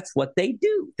you. That's what they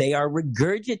do. They are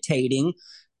regurgitating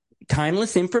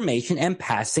timeless information and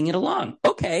passing it along.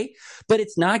 Okay, but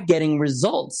it's not getting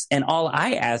results. And all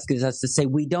I ask is us to say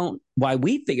why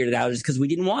we figured it out is because we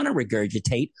didn't want to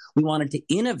regurgitate. We wanted to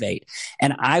innovate.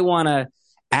 And I want to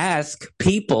ask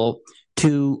people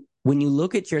to, when you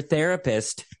look at your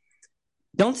therapist,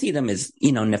 don't see them as,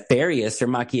 nefarious or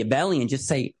Machiavellian. Just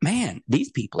say, man,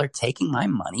 these people are taking my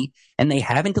money and they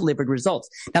haven't delivered results.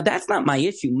 Now, that's not my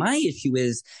issue. My issue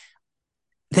is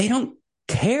they don't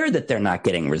care that they're not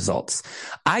getting results.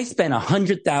 I spent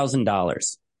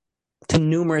 $100,000 to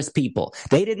numerous people.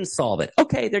 They didn't solve it.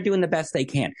 Okay, they're doing the best they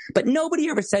can. But nobody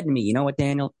ever said to me, you know what,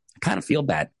 Daniel, I kind of feel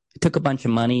bad. I took a bunch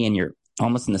of money and you're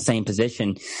almost in the same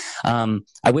position.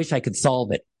 I wish I could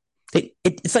solve it.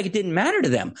 It's like it didn't matter to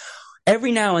them.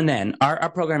 Every now and then, our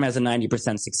program has a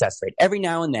 90% success rate. Every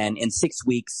now and then, in 6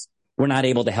 weeks, we're not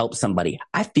able to help somebody.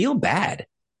 I feel bad.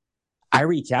 I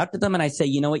reach out to them and I say,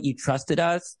 you know what? You trusted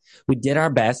us. We did our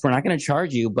best. We're not going to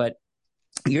charge you, but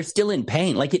you're still in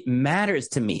pain. Like, it matters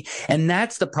to me. And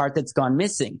that's the part that's gone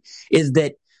missing, is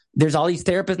that there's all these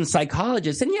therapists and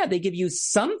psychologists, and yeah, they give you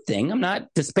something. I'm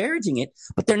not disparaging it,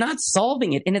 but they're not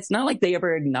solving it. And it's not like they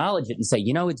ever acknowledge it and say,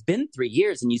 it's been 3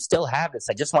 years and you still have this.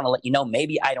 I just want to let you know,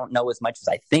 maybe I don't know as much as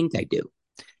I think I do.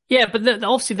 Yeah, but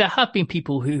obviously there have been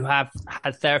people who have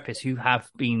had therapists who have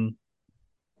been,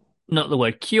 not the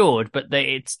word cured, but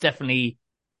they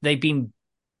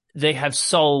have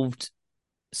solved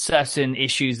certain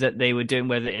issues that they were doing,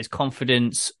 whether it is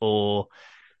confidence or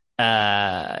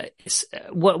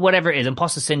whatever it is,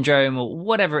 imposter syndrome or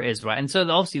whatever it is, right? And so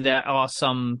obviously there are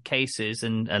some cases,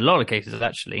 and a lot of cases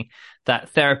actually, that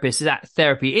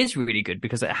therapy is really good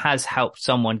because it has helped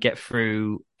someone get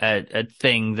through a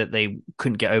thing that they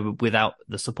couldn't get over without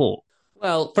the support.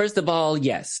 Well, first of all,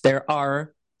 yes, there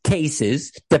are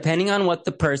cases, depending on what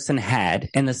the person had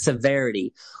and the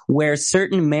severity, where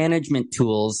certain management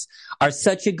tools are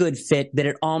such a good fit that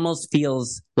it almost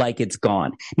feels like it's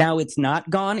gone. Now, it's not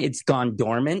gone. It's gone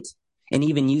dormant. And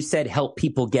even you said help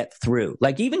people get through.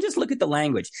 Like, even just look at the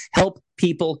language. Help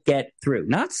people get through.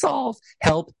 Not solve.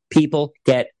 Help people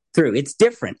get through. It's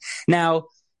different. Now,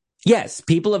 yes,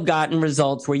 people have gotten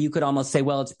results where you could almost say,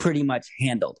 well, it's pretty much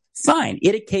handled. Fine.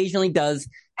 It occasionally does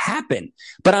happen.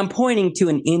 But I'm pointing to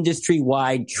an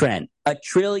industry-wide trend. $1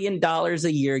 trillion a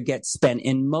year gets spent,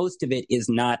 and most of it is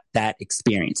not that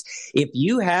experience. If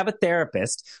you have a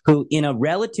therapist who, in a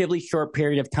relatively short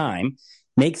period of time,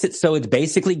 makes it so it's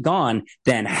basically gone,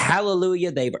 then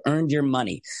hallelujah, they've earned your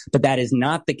money. But that is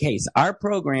not the case. Our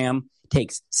program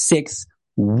takes 6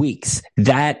 weeks.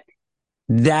 That's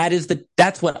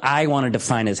what I want to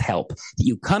define as help.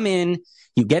 You come in,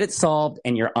 you get it solved,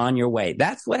 and you're on your way.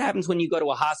 That's what happens when you go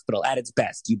to a hospital at its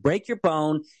best. You break your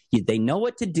bone, they know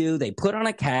what to do, they put on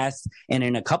a cast, and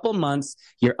in a couple months,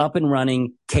 you're up and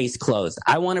running, case closed.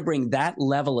 I want to bring that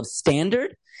level of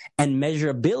standard and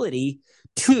measurability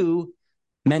to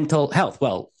mental health,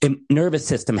 nervous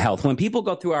system health. When people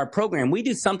go through our program, we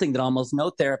do something that almost no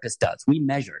therapist does. We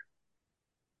measure.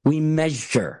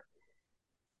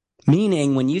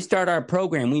 Meaning, when you start our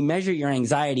program, we measure your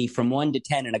anxiety from 1 to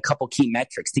 10 and a couple key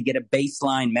metrics to get a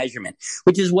baseline measurement,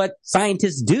 which is what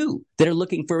scientists do that are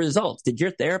looking for results. Did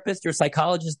your therapist or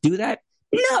psychologist do that?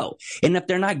 No. And if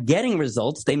they're not getting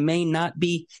results,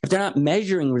 if they're not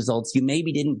measuring results, you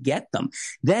maybe didn't get them.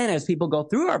 Then as people go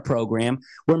through our program,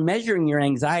 we're measuring your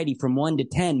anxiety from 1 to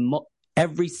 10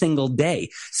 every single day,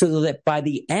 so that by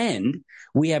the end,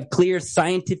 we have clear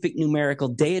scientific numerical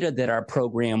data that our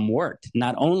program worked.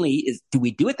 Not only do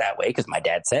we do it that way, because my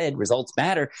dad said results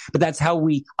matter, but that's how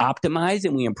we optimize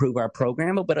and we improve our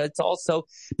program. But it's also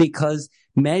because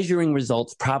measuring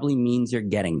results probably means you're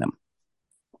getting them.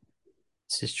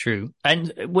 This is true.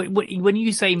 And when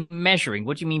you say measuring,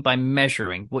 what do you mean by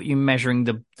measuring? What you measuring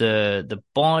the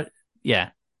bond?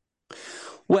 Yeah.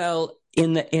 Well,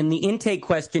 in the intake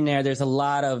questionnaire, there's a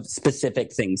lot of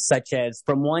specific things, such as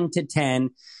from 1 to 10,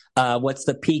 what's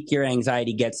the peak your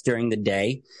anxiety gets during the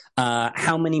day?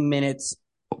 How many minutes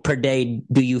per day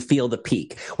do you feel the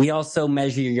peak? We also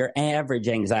measure your average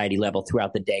anxiety level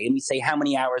throughout the day, and we say how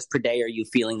many hours per day are you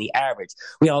feeling the average.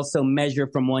 We also measure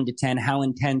from 1 to 10 how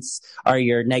intense are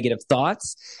your negative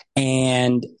thoughts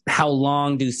and how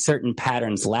long do certain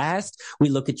patterns last. We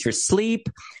look at your sleep,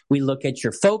 we look at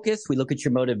your focus, we look at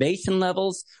your motivation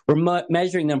levels. We're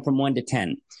measuring them from 1 to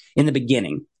 10 in the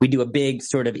beginning. We do a big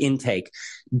sort of intake.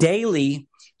 Daily,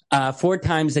 4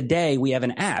 times a day, we have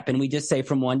an app, and we just say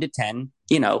from 1 to 10,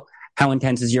 how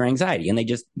intense is your anxiety? And they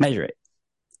just measure it.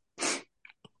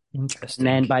 Interesting.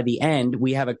 And then by the end,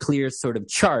 we have a clear sort of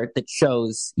chart that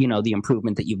shows, the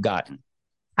improvement that you've gotten.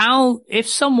 If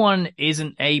someone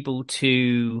isn't able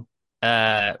to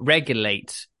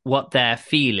regulate what they're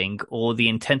feeling or the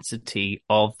intensity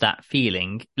of that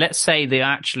feeling, let's say they're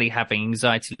actually having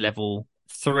anxiety level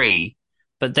 3,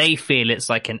 but they feel it's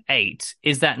like an 8,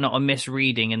 is that not a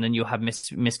misreading? And then you'll have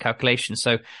miscalculation.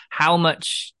 So how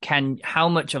much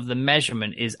of the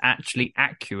measurement is actually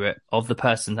accurate of the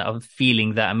person that are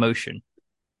feeling that emotion?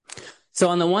 So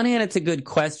on the one hand, it's a good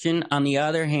question. On the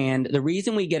other hand, the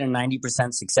reason we get a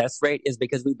 90% success rate is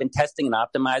because we've been testing and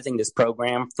optimizing this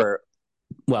program for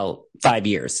 5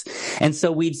 years. And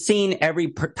so we've seen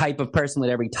every type of person with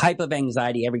every type of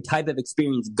anxiety, every type of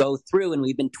experience go through, and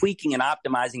we've been tweaking and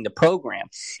optimizing the program.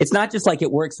 It's not just like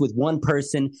it works with one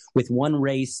person, with one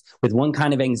race, with one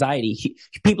kind of anxiety.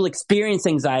 People experience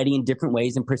anxiety in different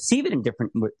ways and perceive it in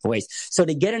different ways. So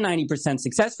to get a 90%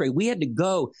 success rate, we had to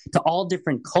go to all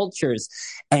different cultures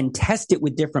and test it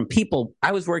with different people.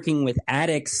 I was working with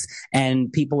addicts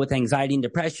and people with anxiety and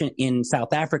depression in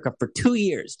South Africa for 2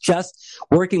 years, just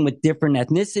working with different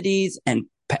ethnicities and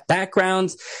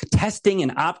backgrounds, testing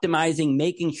and optimizing,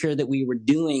 making sure that we were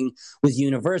doing was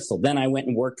universal. Then I went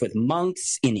and worked with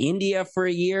monks in India for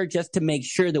a year just to make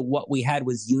sure that what we had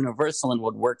was universal and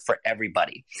would work for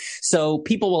everybody. So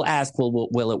people will ask, well,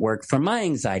 will it work for my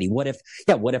anxiety? What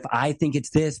if I think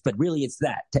it's this, but really it's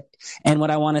that? And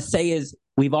what I want to say is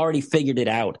we've already figured it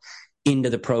out into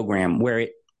the program where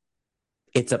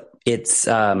it's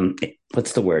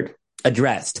what's the word?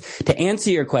 Addressed. To answer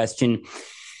your question,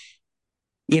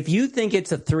 if you think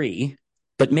it's a 3,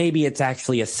 but maybe it's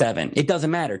actually a 7, it doesn't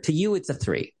matter. To you, it's a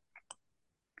 3.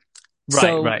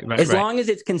 Right. As long as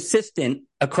it's consistent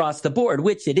across the board,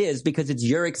 which it is because it's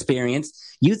your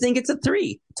experience, you think it's a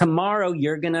 3. Tomorrow,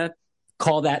 you're going to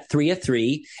call that 3 a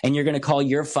 3, and you're going to call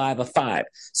your 5 a 5.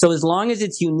 So as long as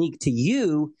it's unique to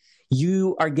you,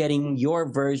 you are getting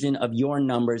your version of your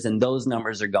numbers, and those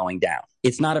numbers are going down.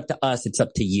 It's not up to us. It's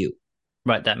up to you.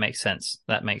 Right. That makes sense.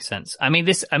 I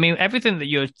mean, everything that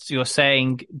you're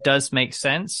saying does make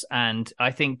sense. And I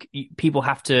think people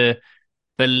have to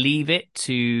believe it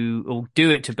or do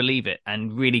it to believe it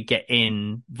and really get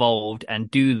involved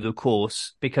and do the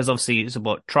course, because obviously it's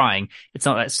about trying. It's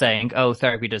not like saying, oh,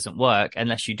 therapy doesn't work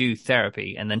unless you do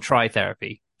therapy and then try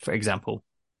therapy, for example.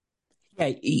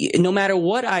 Yeah. No matter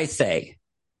what I say,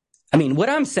 I mean, what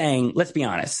I'm saying, let's be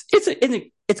honest,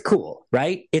 it's cool,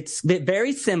 right? It's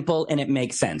very simple and it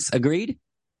makes sense. Agreed?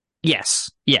 Yes.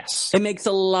 It makes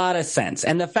a lot of sense.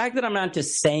 And the fact that I'm not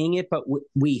just saying it, but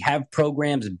we have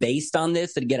programs based on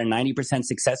this that get a 90%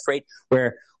 success rate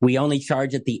where we only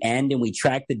charge at the end and we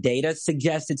track the data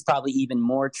suggests it's probably even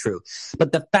more true.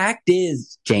 But the fact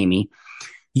is, Jamie,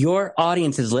 your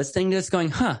audience is listening to this going,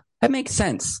 that makes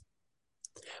sense.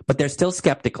 But they're still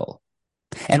skeptical.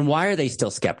 And why are they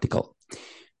still skeptical?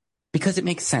 Because it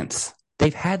makes sense.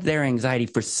 They've had their anxiety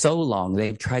for so long.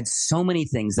 They've tried so many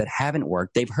things that haven't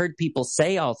worked. They've heard people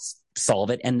say, I'll solve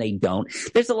it, and they don't.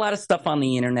 There's a lot of stuff on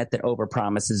the internet that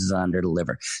overpromises and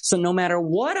underdeliver. So no matter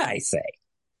what I say,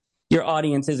 your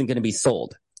audience isn't going to be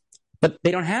sold. But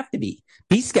they don't have to be.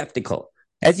 Be skeptical.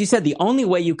 As you said, the only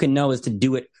way you can know is to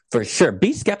do it for sure.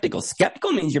 Be skeptical.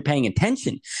 Skeptical means you're paying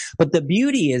attention. But the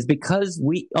beauty is because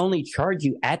we only charge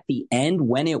you at the end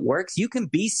when it works, you can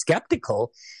be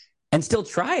skeptical and still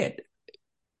try it.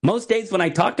 Most days when I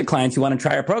talk to clients who want to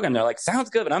try our program, they're like,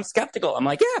 sounds good, but I'm skeptical. I'm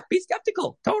like, yeah, be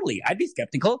skeptical. Totally. I'd be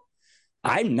skeptical.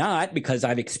 I'm not because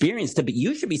I've experienced it, but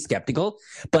you should be skeptical.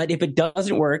 But if it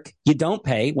doesn't work, you don't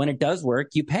pay. When it does work,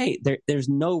 you pay. There's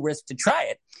no risk to try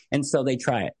it. And so they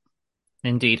try it.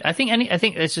 Indeed. I think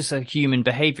it's just a human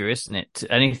behavior, isn't it?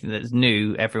 Anything that's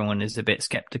new, everyone is a bit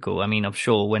skeptical. I mean, I'm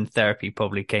sure when therapy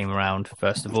probably came around,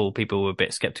 first of all, people were a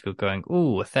bit skeptical going,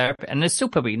 a therapy. And there's still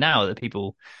probably now that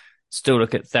people still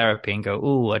look at therapy and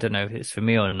go, I don't know if it's for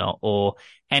me or not, or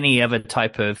any other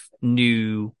type of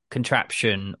new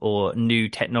contraption or new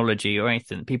technology or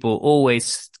anything. People are always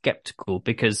skeptical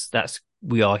because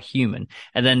we are human.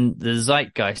 And then the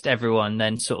zeitgeist, everyone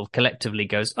then sort of collectively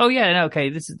goes, okay,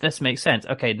 this makes sense.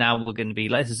 Okay, now we're going to be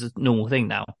like, this is a normal thing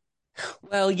now.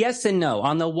 Well, yes and no.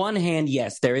 On the one hand,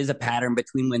 yes, there is a pattern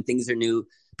between when things are new,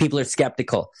 people are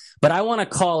skeptical. But I want to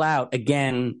call out,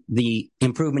 again, the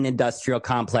improvement industrial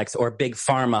complex, or big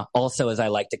pharma, also as I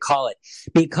like to call it,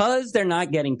 because they're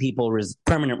not getting people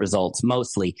permanent results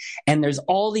mostly. And there's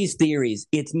all these theories.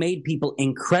 It's made people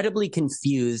incredibly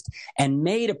confused and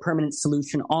made a permanent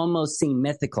solution almost seem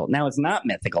mythical. Now, it's not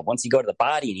mythical. Once you go to the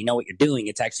body and you know what you're doing,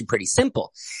 it's actually pretty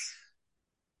simple.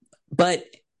 But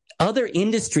other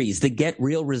industries that get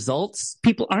real results,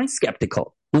 people aren't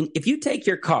skeptical. If you take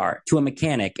your car to a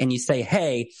mechanic and you say,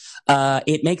 hey,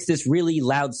 it makes this really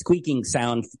loud squeaking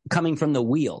sound coming from the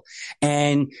wheel,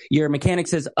 and your mechanic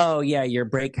says, oh, yeah, your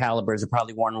brake calipers are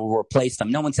probably worn, we'll replace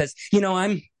them. No one says,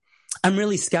 I'm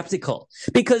really skeptical,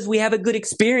 because we have a good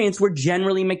experience where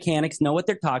generally mechanics know what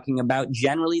they're talking about.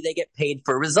 Generally, they get paid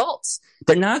for results.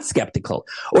 They're not skeptical.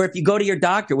 Or if you go to your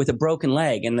doctor with a broken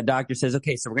leg and the doctor says,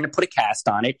 okay, so we're going to put a cast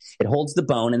on it. It holds the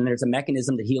bone and there's a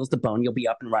mechanism that heals the bone. You'll be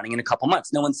up and running in a couple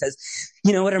months. No one says,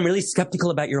 you know what, I'm really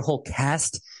skeptical about your whole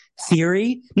cast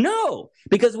theory. No,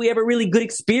 because we have a really good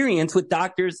experience with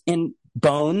doctors in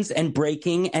bones and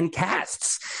breaking and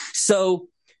casts. So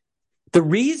the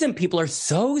reason people are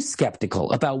so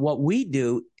skeptical about what we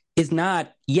do is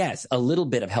not, yes, a little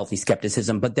bit of healthy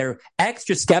skepticism, but they're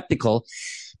extra skeptical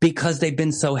because they've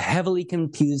been so heavily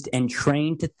confused and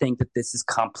trained to think that this is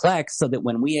complex, so that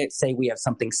when we say we have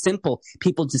something simple,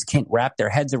 people just can't wrap their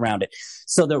heads around it.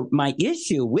 So my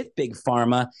issue with big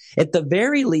pharma, at the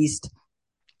very least,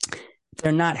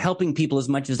 they're not helping people as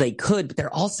much as they could, but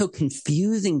they're also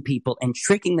confusing people and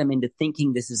tricking them into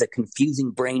thinking this is a confusing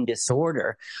brain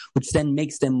disorder, which then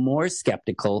makes them more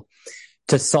skeptical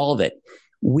to solve it.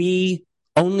 We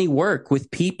only work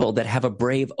with people that have a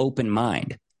brave, open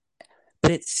mind.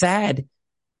 But it's sad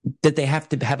that they have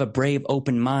to have a brave,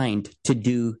 open mind to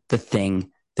do the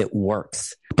thing that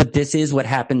works. But this is what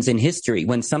happens in history.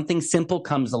 When something simple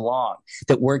comes along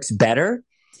that works better,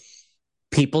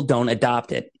 people don't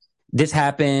adopt it. This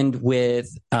happened with,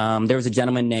 there was a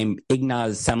gentleman named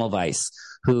Ignaz Semmelweis,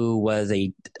 who was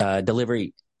a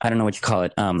delivery, I don't know what you call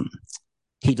it.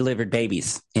 He delivered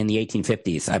babies in the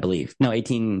 1850s, I believe. No,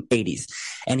 1880s.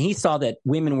 And he saw that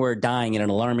women were dying at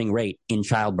an alarming rate in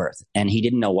childbirth, and he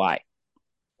didn't know why.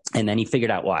 And then he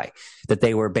figured out why, that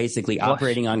they were basically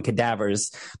operating on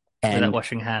cadavers. And, without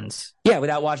washing hands. Yeah,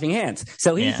 without washing hands.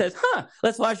 So he says,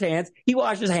 let's wash hands. He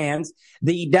washes hands.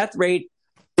 The death rate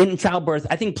in childbirth,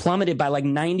 I think, plummeted by like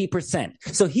 90%.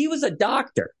 So he was a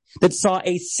doctor that saw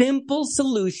a simple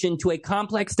solution to a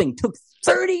complex thing. Took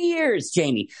 30 years,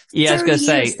 Jamie. Yeah, I was going to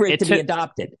say, for it to be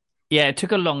adopted. Yeah, it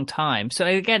took a long time. So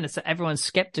again, everyone's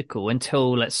skeptical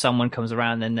until someone comes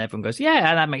around and everyone goes,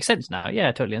 yeah, that makes sense now. Yeah,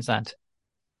 I totally understand.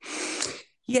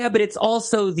 Yeah, but it's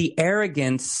also the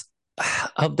arrogance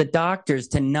of the doctors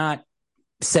to not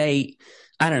say,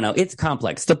 I don't know, it's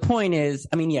complex. The point is,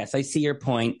 I mean, yes, I see your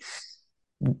point.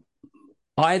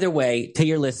 Either way, to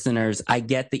your listeners, I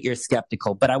get that you're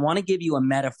skeptical, but I want to give you a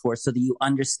metaphor so that you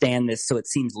understand this so it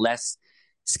seems less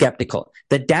skeptical.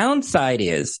 The downside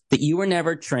is that you were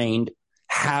never trained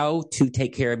how to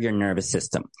take care of your nervous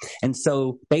system. And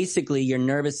so basically your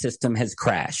nervous system has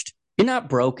crashed. You're not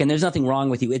broken. There's nothing wrong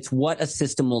with you. It's what a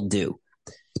system will do.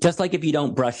 Just like if you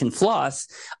don't brush and floss,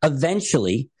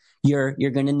 eventually you're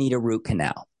going to need a root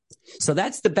canal. So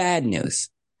that's the bad news.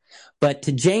 But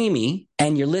to Jamie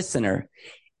and your listener,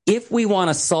 if we want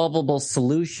a solvable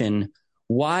solution,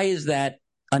 why is that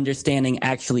understanding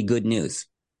actually good news?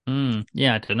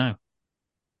 Yeah, I don't know.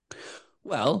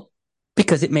 Well,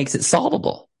 because it makes it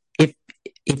solvable.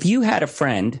 If you had a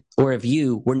friend, or if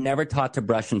you were never taught to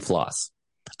brush and floss,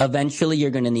 eventually you're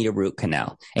going to need a root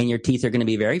canal, and your teeth are going to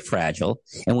be very fragile.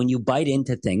 And when you bite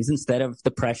into things, instead of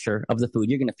the pressure of the food,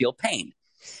 you're going to feel pain.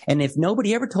 And if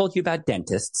nobody ever told you about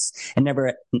dentists and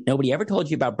nobody ever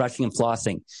told you about brushing and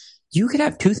flossing, you could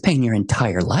have tooth pain your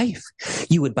entire life.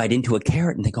 You would bite into a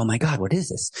carrot and think, oh my God, what is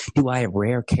this? Do I have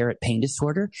rare carrot pain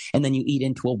disorder? And then you eat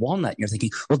into a walnut and you're thinking,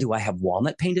 well, do I have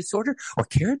walnut pain disorder or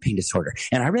carrot pain disorder?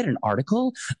 And I read an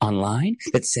article online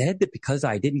that said that because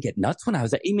I didn't get nuts when I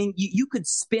was, you could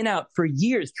spin out for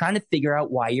years trying to figure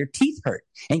out why your teeth hurt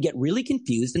and get really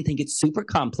confused and think it's super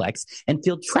complex and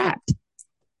feel trapped.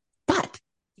 But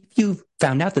you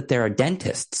found out that there are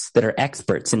dentists that are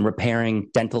experts in repairing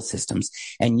dental systems,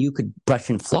 and you could brush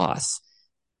and floss.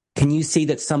 Can you see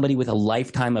that somebody with a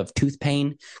lifetime of tooth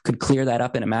pain could clear that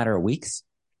up in a matter of weeks?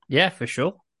 Yeah, for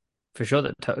sure. For sure.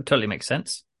 That totally makes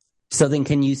sense. So then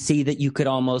can you see that you could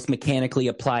almost mechanically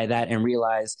apply that and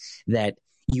realize that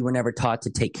you were never taught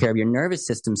to take care of your nervous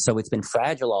system, so it's been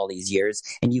fragile all these years,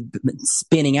 and you've been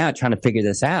spinning out trying to figure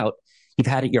this out. You've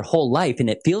had it your whole life, and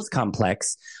it feels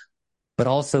complex. But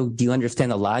also, do you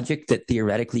understand the logic that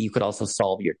theoretically you could also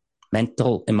solve your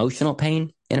mental, emotional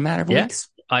pain in a matter of weeks?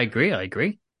 I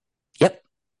agree. Yep.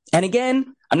 And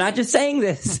again, I'm not just saying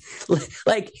this.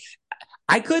 Like,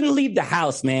 I couldn't leave the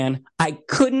house, man. I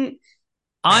couldn't.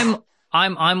 I'm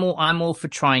all for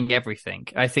trying everything.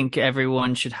 I think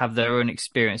everyone should have their own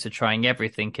experience of trying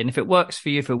everything. And if it works for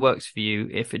you, if it works for you.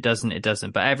 If it doesn't, it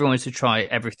doesn't. But everyone should try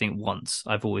everything once.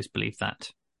 I've always believed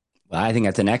that. Well, I think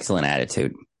that's an excellent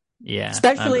attitude. Yeah.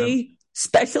 Especially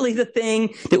the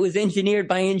thing that was engineered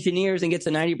by engineers and gets a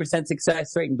 90%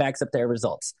 success rate and backs up their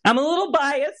results. I'm a little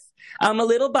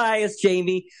biased,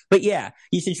 Jamie. But yeah,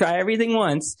 you should try everything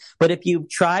once. But if you've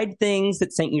tried things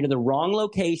that sent you to the wrong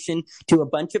location, to a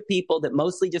bunch of people that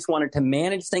mostly just wanted to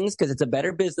manage things because it's a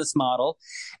better business model,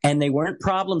 and they weren't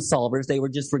problem solvers, they were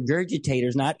just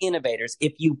regurgitators, not innovators.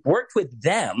 If you worked with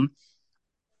them,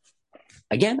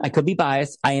 again, I could be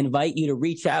biased. I invite you to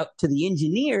reach out to the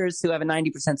engineers who have a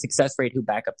 90% success rate who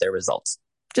back up their results.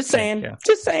 Just saying. Yeah.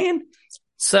 Just saying.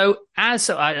 So I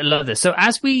love this. So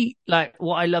as we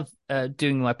what I love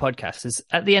doing my podcast is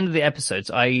at the end of the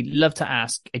episodes, I love to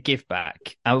ask a give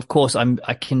back. Of course,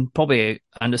 I can probably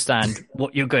understand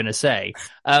what you're going to say.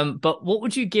 But what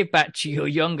would you give back to your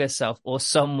younger self or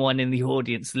someone in the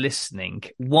audience listening?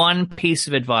 One piece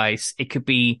of advice. It could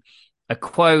be a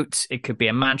quote, it could be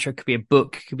a mantra, it could be a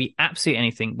book, it could be absolutely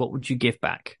anything. What would you give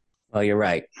back? Well, you're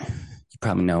right. You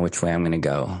probably know which way I'm going to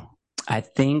go. I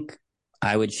think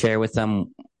I would share with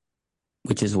them,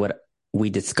 which is what we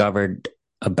discovered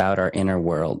about our inner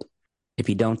world. If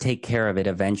you don't take care of it,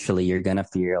 eventually you're going to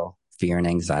feel fear and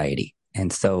anxiety.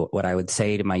 And so what I would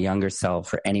say to my younger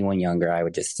self, or anyone younger, I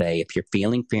would just say, if you're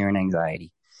feeling fear and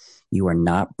anxiety, you are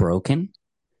not broken.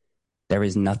 There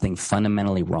is nothing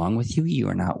fundamentally wrong with you. You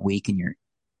are not weak, and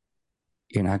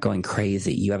you're not going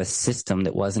crazy. You have a system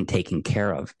that wasn't taken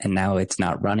care of, and now it's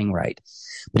not running right.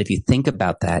 But if you think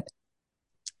about that,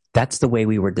 that's the way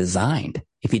we were designed.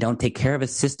 If you don't take care of a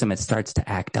system, it starts to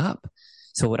act up.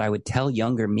 So what I would tell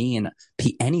younger me and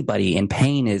anybody in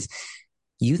pain is,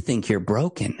 you think you're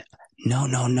broken.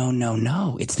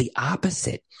 No. It's the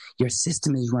opposite. Your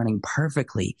system is running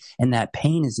perfectly, and that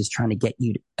pain is just trying to get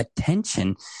you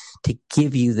attention to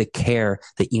give you the care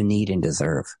that you need and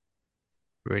deserve.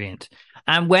 Brilliant.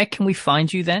 And where can we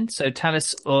find you then? So tell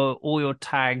us all your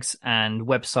tags and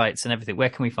websites and everything. Where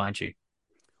can we find you?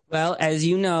 Well, as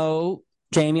you know,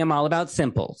 Jamie, I'm all about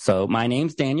simple. So my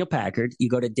name's Daniel Packard. You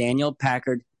go to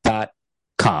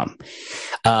danielpackard.com.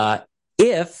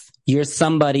 If you're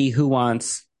somebody who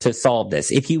wants to solve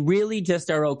this, if you really just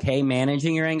are okay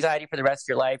managing your anxiety for the rest of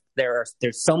your life,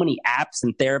 there's so many apps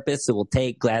and therapists who will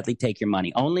gladly take your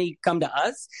money. Only come to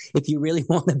us if you really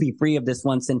want to be free of this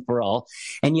once and for all.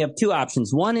 And you have two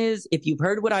options. One is, if you've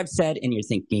heard what I've said and you're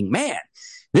thinking, man,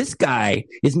 this guy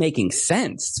is making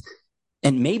sense.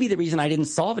 And maybe the reason I didn't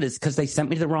solve it is because they sent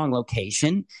me to the wrong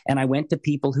location, and I went to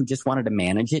people who just wanted to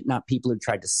manage it, not people who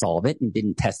tried to solve it and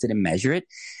didn't test it and measure it.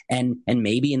 And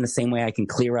maybe in the same way I can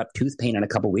clear up tooth pain in a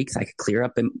couple of weeks, I could clear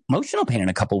up emotional pain in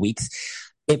a couple of weeks.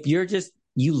 If you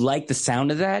like the sound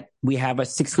of that, we have a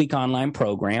 6-week online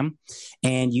program,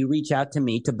 and you reach out to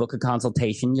me to book a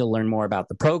consultation. You'll learn more about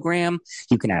the program.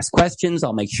 You can ask questions.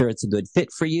 I'll make sure it's a good fit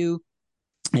for you.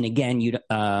 And again,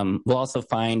 we'll also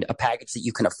find a package that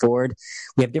you can afford.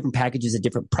 We have different packages at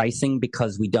different pricing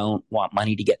because we don't want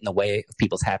money to get in the way of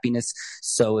people's happiness.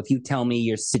 So if you tell me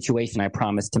your situation, I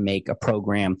promise to make a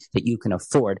program that you can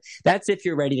afford. That's if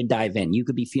you're ready to dive in. You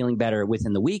could be feeling better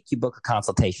within the week. You book a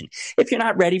consultation. If you're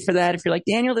not ready for that, if you're like,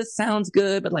 Daniel, this sounds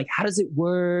good, but like, how does it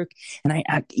work? And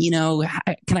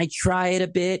can I try it a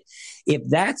bit? If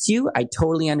that's you, I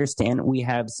totally understand. We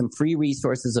have some free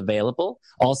resources available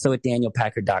also at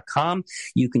danielpackard.com.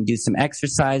 You can do some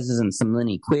exercises and some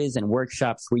mini quiz and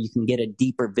workshops where you can get a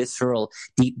deeper, visceral,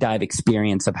 deep dive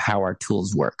experience of how our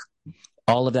tools work.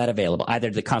 All of that available, either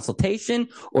the consultation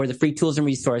or the free tools and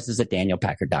resources at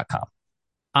danielpackard.com.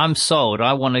 I'm sold.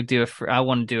 I want to do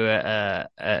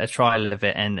a trial of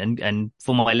it and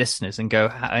for my listeners and go,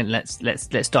 and let's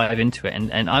dive into it.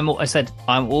 And I'm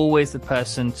always the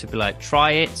person to be like,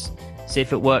 try it, see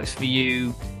if it works for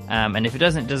you. And if it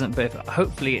doesn't, it doesn't, but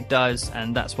hopefully it does.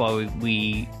 And that's why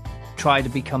we try to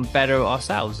become better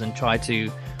ourselves and try to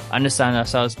understand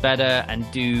ourselves better and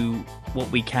do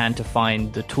what we can to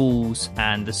find the tools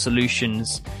and the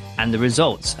solutions and the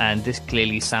results. And this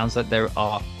clearly sounds like there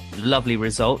are lovely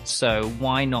results, so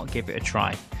why not give it a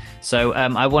try? So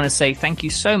I want to say thank you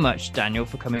so much, Daniel,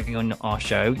 for coming on our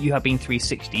show. You have been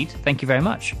 360'd. Thank you very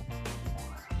much.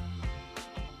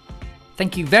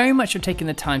 Thank you very much for taking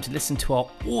the time to listen to our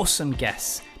awesome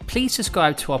guests. Please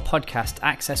subscribe to our podcast to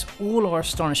access all our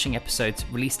astonishing episodes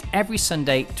released every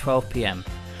Sunday at 12 p.m.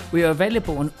 We are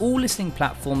available on all listening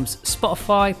platforms: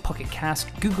 Spotify, Pocket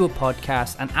Cast, Google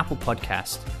Podcasts, and Apple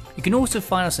Podcasts. You can also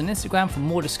find us on Instagram for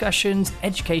more discussions,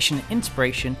 education, and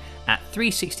inspiration at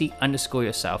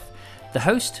 360_yourself. The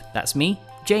host, that's me,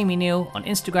 Jamie Neal, on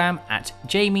Instagram at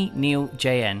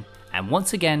JamieNealJN. And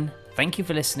once again, thank you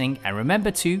for listening, and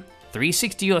remember to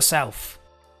 360 yourself.